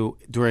try to,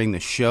 during the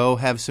show,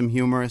 have some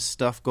humorous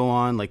stuff go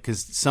on, like,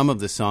 because some of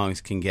the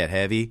songs can get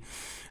heavy,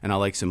 and I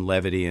like some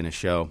levity in a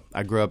show.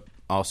 I grew up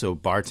also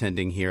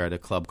bartending here at a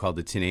club called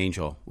the Tin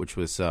Angel, which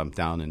was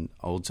down in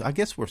I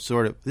guess we're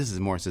sort of, this is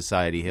more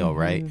Society Hill,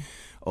 right?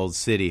 Old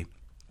City.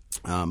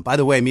 By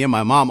the way, me and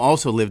my mom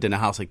also lived in a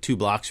house like 2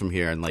 blocks from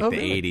here in the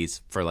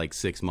 80s for like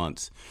 6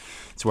 months.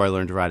 That's where I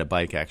learned to ride a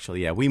bike,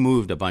 actually. Yeah, we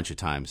moved a bunch of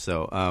times,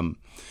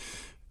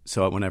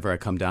 So whenever I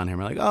come down here,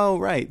 I'm like, oh,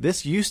 right,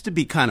 this used to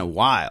be kind of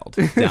wild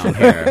down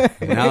here.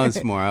 Now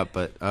it's more up.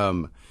 But,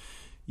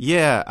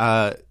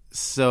 the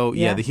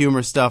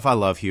humor stuff, I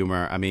love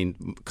humor. I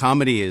mean,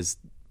 comedy is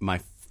my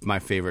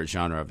favorite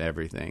genre of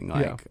everything.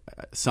 Like,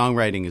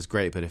 songwriting is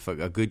great, but if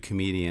a good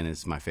comedian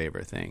is my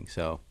favorite thing,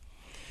 so.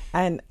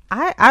 And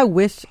I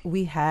wish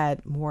we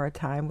had more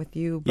time with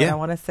you, but I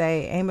want to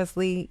say, Amos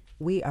Lee,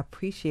 we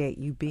appreciate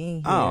you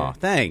being here. Oh,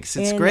 thanks.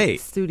 It's in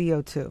great.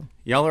 Studio 2.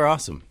 Y'all are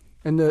awesome.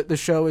 And the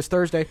show is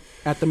Thursday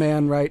at the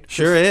Man, right?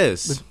 Sure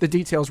is. The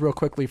details real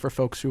quickly for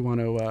folks who want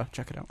to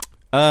check it out.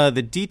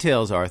 The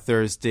details are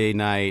Thursday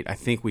night. I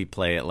think we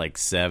play at like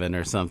 7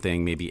 or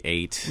something, maybe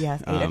 8.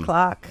 Yes, 8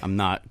 o'clock. I'm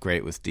not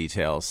great with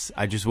details.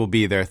 I just will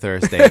be there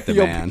Thursday at the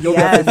Man. You'll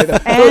definitely be there.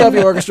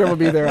 Philadelphia Orchestra will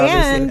be there, obviously.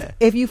 And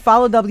if you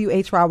follow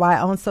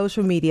WHYY on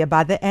social media,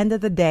 by the end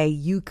of the day,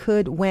 you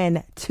could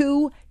win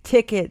 2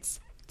 tickets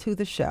to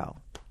the show.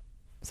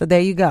 So there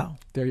you go.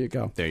 There you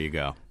go. There you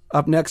go.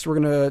 Up next, we're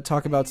going to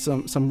talk about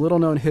some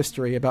little-known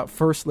history about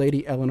First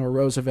Lady Eleanor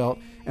Roosevelt,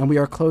 and we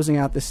are closing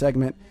out this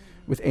segment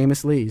with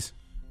Amos Lee's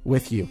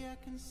With You. I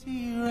can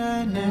see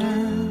right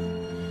now,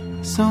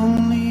 it's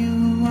only you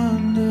who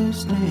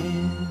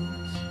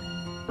understands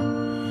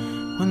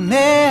when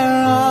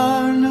there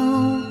are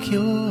no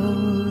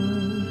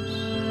cures.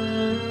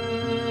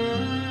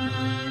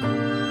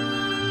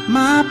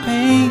 My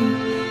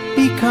pain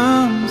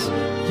becomes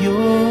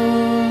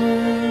yours.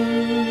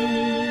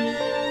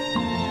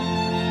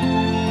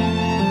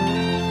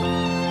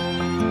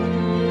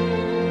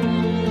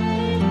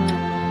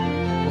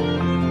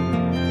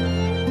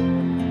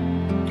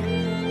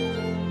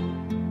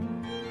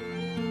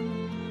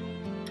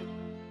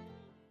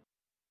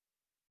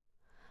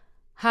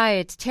 Hi,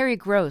 it's Terry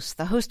Gross,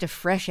 the host of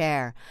Fresh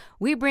Air.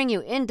 We bring you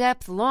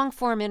in-depth,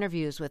 long-form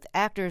interviews with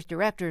actors,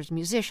 directors,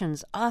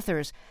 musicians,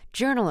 authors,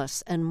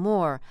 journalists, and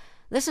more.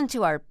 Listen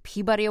to our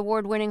Peabody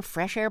Award-winning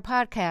Fresh Air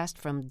podcast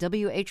from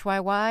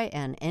WHYY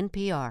and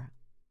NPR.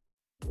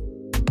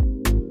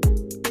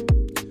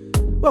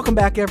 Welcome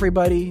back,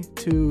 everybody,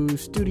 to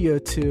Studio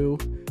 2.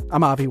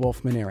 I'm Avi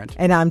Wolfman-Arent.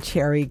 And I'm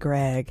Cherry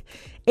Gregg.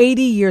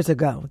 80 years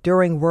ago,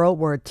 during World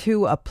War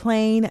II, a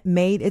plane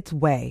made its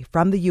way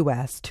from the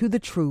U.S. to the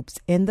troops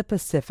in the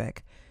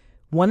Pacific.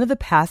 One of the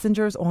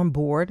passengers on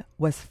board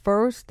was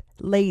First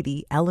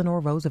Lady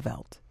Eleanor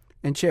Roosevelt.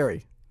 And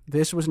Cherry,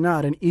 this was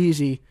not an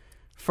easy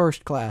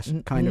first-class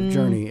kind of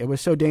journey. It was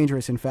so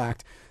dangerous, in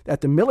fact, that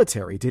the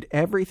military did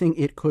everything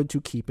it could to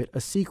keep it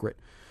a secret.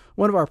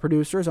 One of our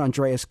producers,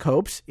 Andreas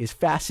Copes, is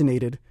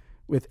fascinated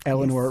with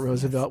Eleanor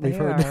Roosevelt. We've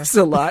heard this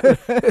a lot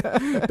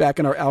back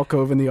in our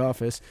alcove in the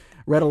office.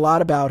 Read a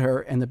lot about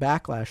her and the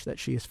backlash that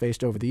she has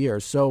faced over the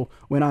years. So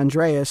when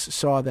Andreas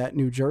saw that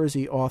New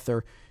Jersey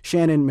author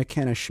Shannon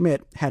McKenna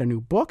Schmidt had a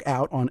new book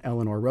out on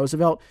Eleanor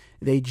Roosevelt,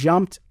 they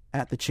jumped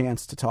at the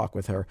chance to talk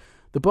with her.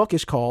 The book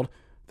is called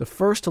The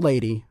First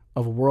Lady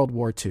of World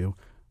War II.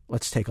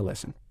 Let's take a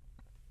listen.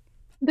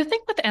 The thing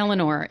with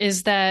Eleanor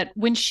is that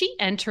when she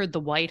entered the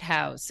White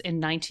House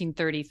in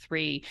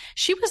 1933,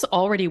 she was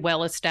already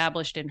well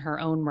established in her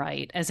own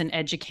right as an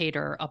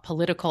educator, a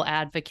political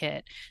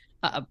advocate,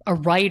 a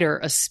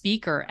writer, a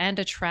speaker, and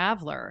a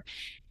traveler.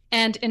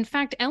 And in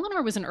fact,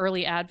 Eleanor was an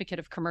early advocate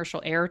of commercial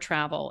air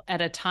travel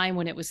at a time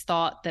when it was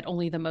thought that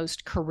only the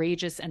most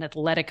courageous and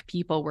athletic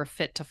people were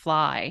fit to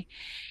fly.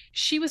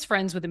 She was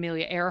friends with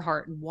Amelia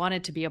Earhart and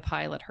wanted to be a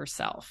pilot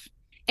herself.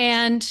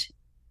 And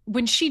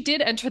when she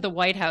did enter the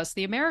White House,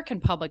 the American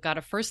public got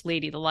a first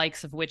lady the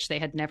likes of which they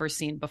had never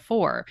seen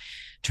before.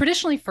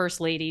 Traditionally,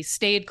 first ladies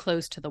stayed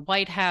close to the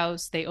White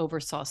House, they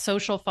oversaw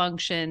social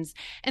functions,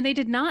 and they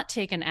did not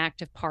take an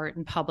active part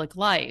in public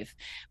life.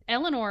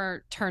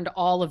 Eleanor turned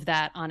all of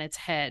that on its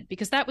head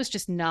because that was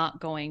just not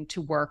going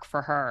to work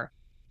for her.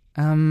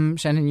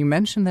 Shannon, you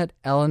mentioned that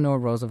Eleanor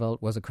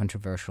Roosevelt was a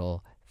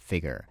controversial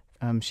figure.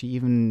 She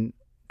even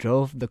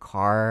drove the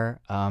car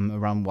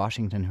around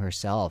Washington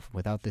herself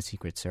without the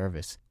Secret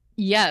Service.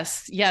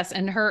 Yes.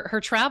 And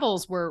her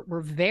travels were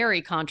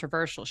very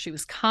controversial. She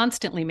was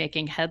constantly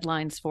making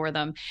headlines for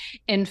them.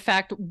 In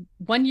fact,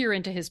 1 year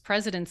into his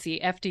presidency,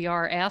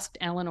 FDR asked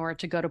Eleanor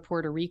to go to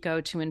Puerto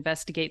Rico to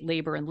investigate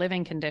labor and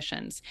living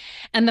conditions.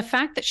 And the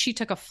fact that she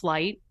took a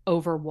flight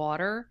over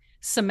water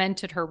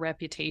cemented her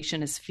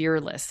reputation as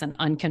fearless and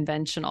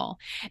unconventional.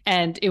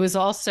 And it was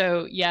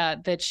also,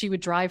 that she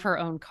would drive her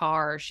own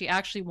car. She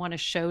actually won a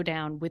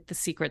showdown with the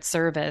Secret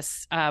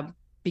Service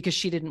because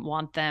she didn't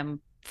want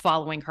them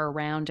following her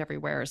around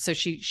everywhere. So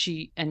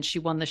she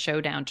won the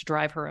showdown to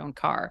drive her own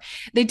car.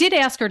 They did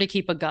ask her to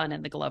keep a gun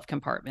in the glove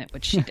compartment,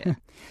 which she did.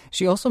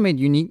 She also made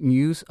unique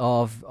use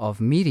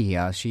of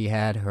media. She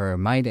had her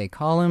My Day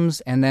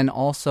columns and then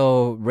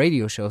also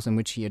radio shows in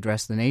which she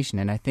addressed the nation.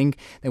 And I think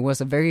there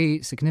was a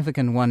very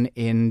significant one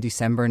in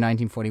December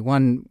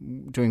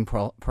 1941 during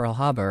Pearl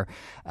Harbor,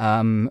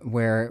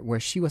 where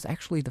she was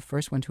actually the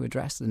first one to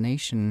address the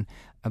nation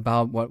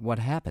about what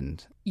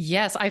happened.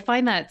 Yes, I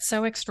find that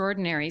so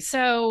extraordinary.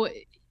 So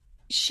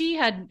she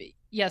had,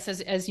 yes,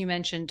 as you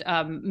mentioned,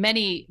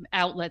 many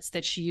outlets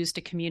that she used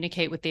to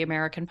communicate with the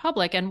American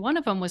public. And one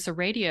of them was a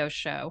radio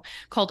show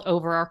called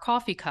Over Our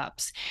Coffee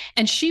Cups.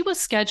 And she was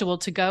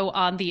scheduled to go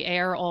on the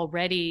air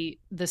already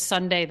the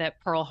Sunday that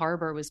Pearl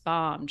Harbor was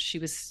bombed. She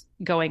was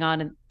going on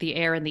in the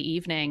air in the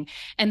evening.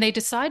 And they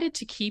decided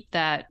to keep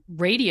that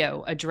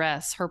radio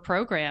address, her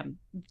program,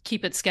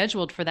 keep it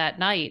scheduled for that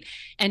night.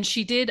 And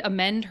she did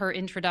amend her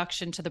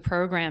introduction to the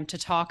program to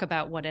talk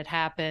about what had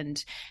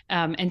happened,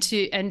 and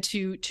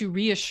to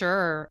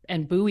reassure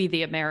and buoy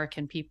the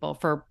American people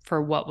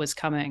for what was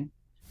coming.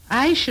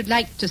 I should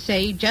like to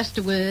say just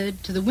a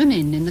word to the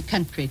women in the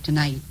country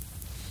tonight.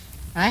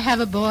 I have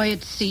a boy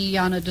at sea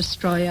on a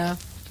destroyer.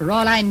 For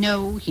all I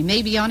know, he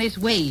may be on his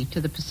way to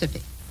the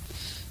Pacific.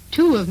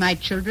 2 of my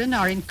children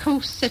are in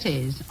coast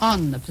cities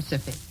on the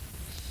Pacific.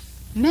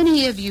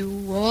 Many of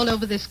you all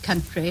over this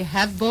country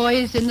have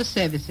boys in the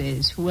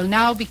services who will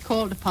now be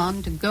called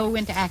upon to go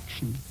into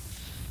action.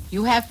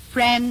 You have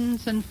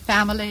friends and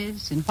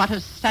families in what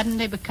has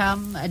suddenly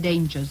become a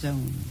danger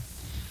zone.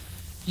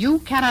 You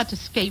cannot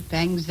escape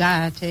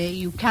anxiety.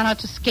 You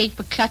cannot escape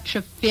a clutch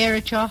of fear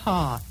at your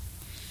heart.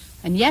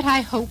 And yet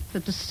I hope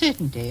that the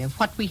certainty of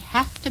what we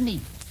have to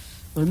meet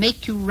will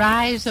make you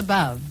rise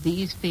above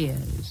these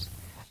fears.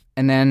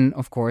 And then,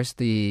 of course,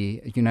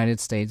 the United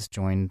States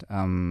joined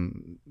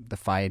the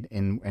fight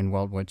in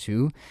World War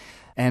II.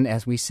 And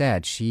as we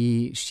said,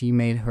 she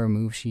made her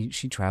move. She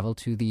traveled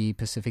to the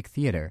Pacific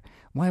Theater.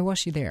 Why was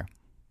she there?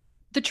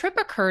 The trip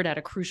occurred at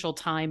a crucial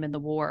time in the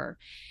war.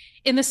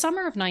 In the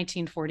summer of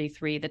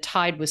 1943, the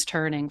tide was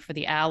turning for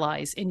the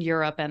Allies in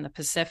Europe and the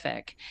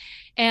Pacific.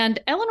 And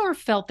Eleanor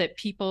felt that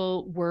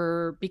people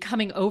were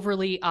becoming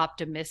overly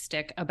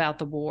optimistic about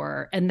the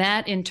war, and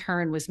that in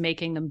turn was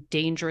making them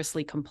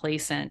dangerously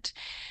complacent.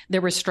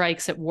 There were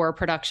strikes at war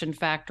production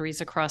factories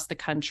across the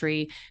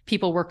country.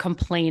 People were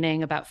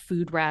complaining about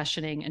food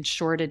rationing and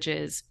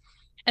shortages.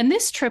 And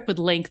this trip would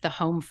link the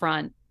home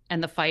front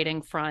and the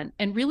fighting front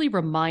and really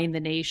remind the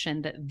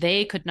nation that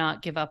they could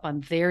not give up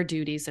on their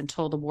duties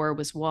until the war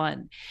was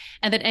won,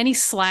 and that any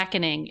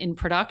slackening in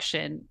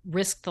production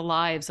risked the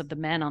lives of the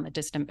men on the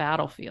distant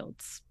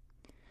battlefields.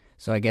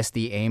 So I guess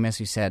the aim, as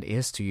you said,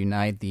 is to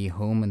unite the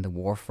home and the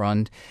war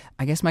front.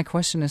 I guess my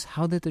question is,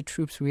 how did the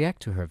troops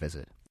react to her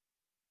visit?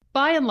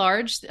 By and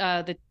large,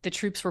 the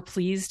troops were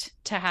pleased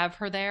to have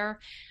her there.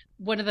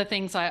 One of the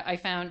things I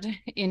found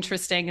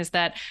interesting is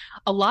that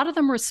a lot of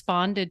them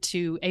responded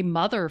to a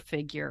mother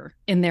figure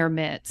in their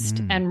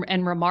midst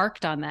and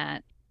remarked on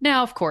that.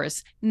 Now, of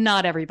course,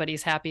 not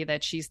everybody's happy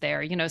that she's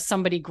there. You know,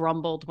 somebody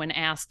grumbled when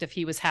asked if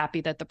he was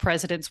happy that the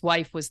president's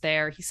wife was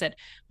there. He said,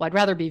 well, I'd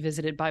rather be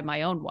visited by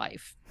my own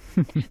wife.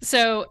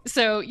 So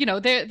you know,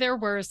 there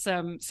were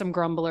some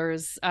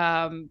grumblers,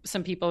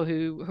 some people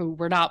who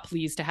were not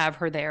pleased to have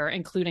her there,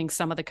 including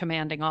some of the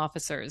commanding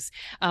officers.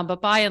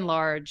 But by and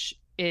large,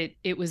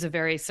 it was a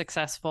very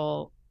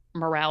successful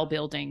morale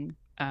building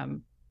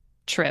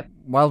trip.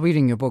 While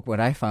reading your book, what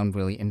I found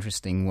really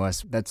interesting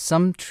was that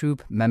some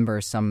troop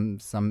members, some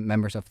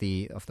members of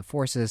the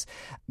forces,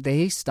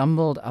 they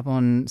stumbled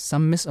upon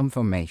some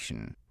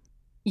misinformation.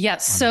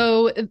 Yes.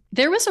 So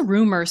there was a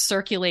rumor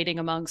circulating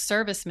among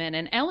servicemen,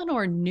 and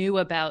Eleanor knew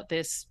about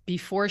this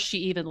before she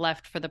even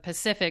left for the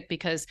Pacific,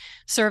 because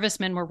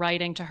servicemen were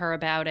writing to her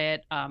about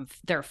it.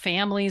 Their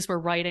families were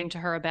writing to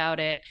her about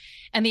it.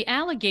 And the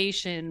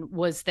allegation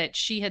was that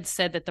she had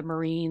said that the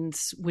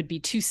Marines would be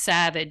too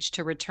savage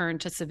to return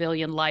to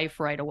civilian life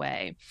right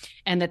away,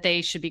 and that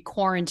they should be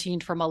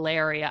quarantined for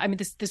malaria. I mean,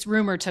 this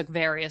rumor took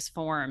various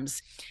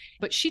forms,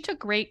 but she took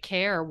great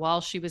care while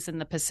she was in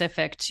the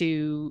Pacific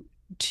to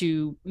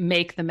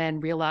make the men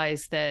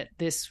realize that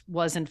this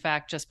was in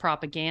fact just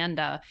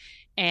propaganda,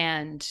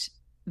 and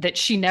that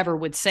she never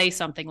would say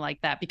something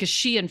like that, because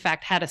she in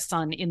fact had a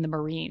son in the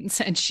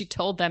Marines, and she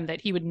told them that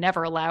he would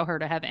never allow her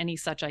to have any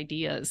such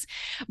ideas.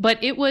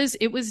 But it was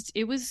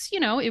you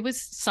know, it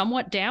was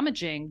somewhat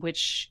damaging,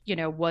 which, you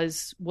know,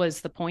 was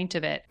the point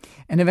of it.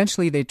 And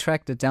eventually they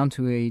tracked it down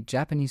to a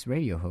Japanese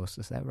radio host,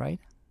 is that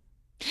right?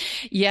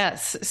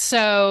 Yes.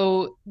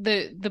 So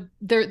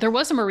there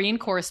was a Marine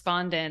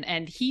correspondent,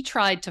 and he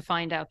tried to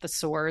find out the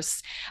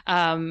source.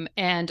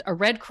 And a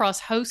Red Cross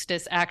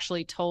hostess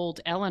actually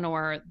told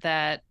Eleanor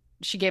that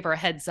she gave her a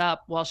heads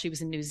up while she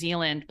was in New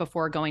Zealand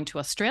before going to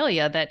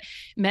Australia, that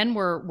men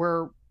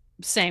were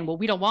saying, well,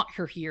 we don't want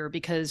her here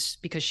because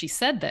she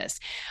said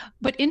this.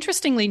 But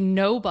interestingly,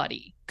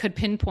 nobody could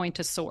pinpoint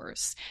a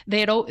source. They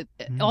had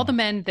all the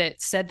men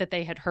that said that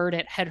they had heard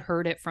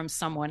it from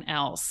someone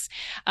else.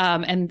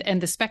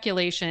 And the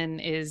speculation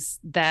is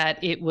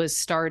that it was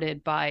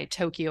started by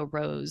Tokyo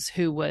Rose,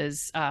 who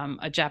was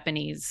a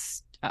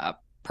Japanese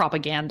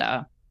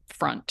propaganda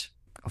front.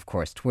 Of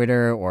course,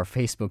 Twitter or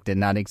Facebook did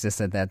not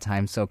exist at that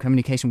time, so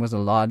communication was a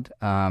lot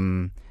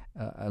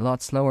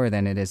slower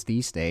than it is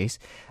these days.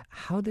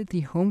 How did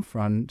the home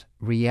front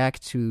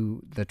react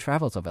to the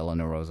travels of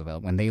Eleanor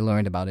Roosevelt when they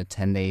learned about it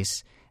 10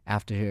 days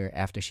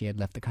after she had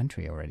left the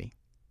country already?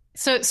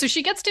 So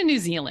she gets to New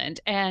Zealand,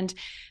 and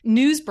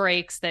news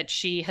breaks that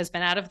she has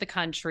been out of the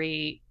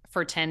country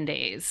for 10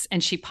 days,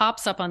 and she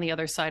pops up on the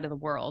other side of the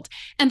world.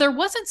 And there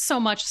wasn't so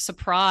much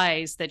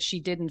surprise that she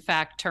did in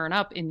fact turn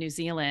up in New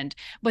Zealand,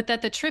 but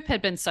that the trip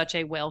had been such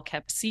a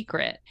well-kept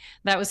secret.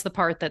 That was the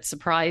part that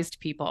surprised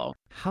people.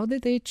 How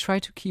did they try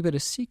to keep it a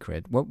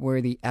secret? What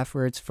were the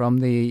efforts from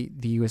the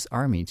U.S.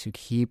 Army to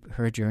keep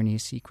her journey a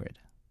secret?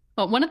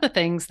 Well, one of the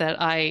things that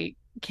I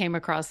came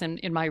across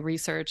in my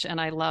research,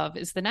 and I love,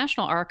 is the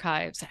National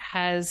Archives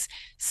has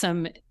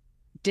some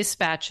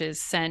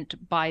dispatches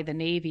sent by the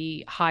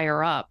Navy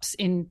higher ups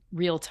in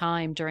real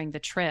time during the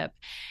trip.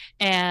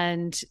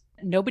 And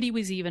nobody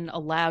was even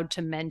allowed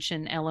to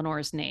mention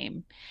Eleanor's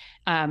name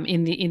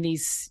in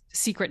these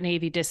secret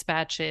Navy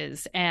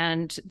dispatches.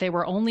 And they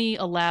were only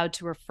allowed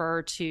to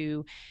refer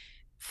to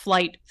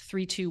Flight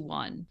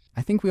 321.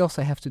 I think we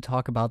also have to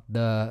talk about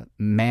the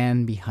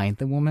man behind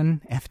the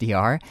woman,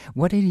 FDR.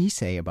 What did he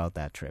say about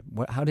that trip?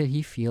 How did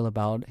he feel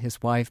about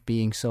his wife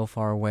being so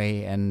far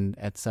away and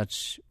at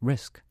such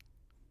risk?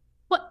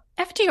 Well,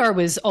 FDR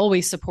was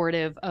always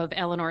supportive of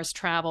Eleanor's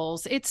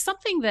travels. It's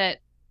something that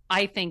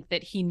I think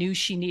that he knew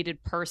she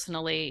needed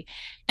personally,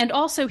 and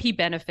also he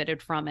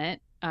benefited from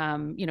it.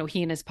 You know,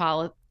 he and his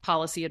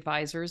policy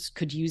advisors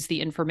could use the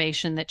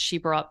information that she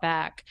brought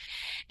back.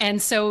 And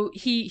so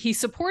he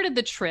supported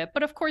the trip,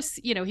 but of course,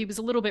 you know, he was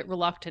a little bit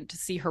reluctant to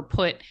see her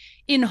put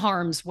in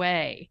harm's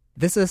way.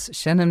 This is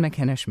Shannon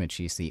McKenna-Schmidt.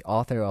 She's the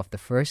author of The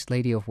First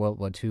Lady of World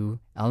War II,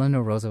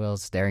 Eleanor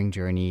Roosevelt's Daring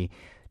Journey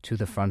to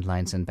the Front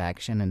Lines and Back.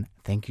 Shannon,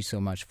 thank you so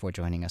much for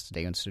joining us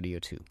today on Studio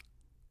 2.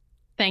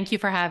 Thank you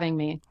for having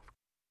me.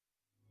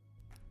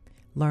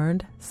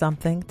 Learned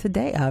something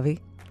today, Avi.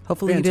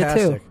 Hopefully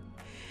Fantastic. You did too.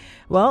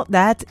 Well,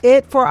 that's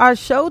it for our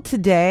show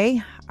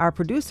today. Our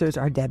producers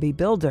are Debbie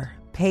Builder,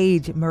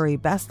 Paige Murray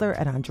Bessler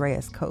and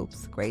Andreas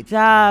Copes. Great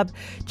job.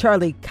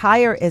 Charlie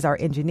Kyer is our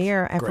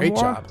engineer. And Great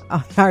for more job.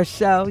 on our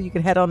show, you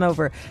can head on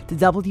over to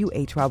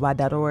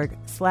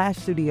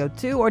whyy.org/Studio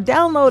 2 or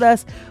download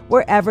us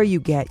wherever you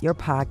get your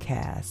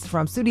podcasts.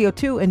 From Studio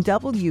 2 and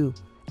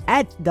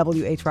at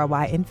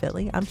WHYY in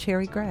Philly, I'm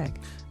Cherry Gregg.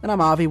 And I'm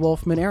Avi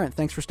Wolfman Arendt.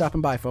 Thanks for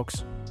stopping by,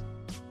 folks.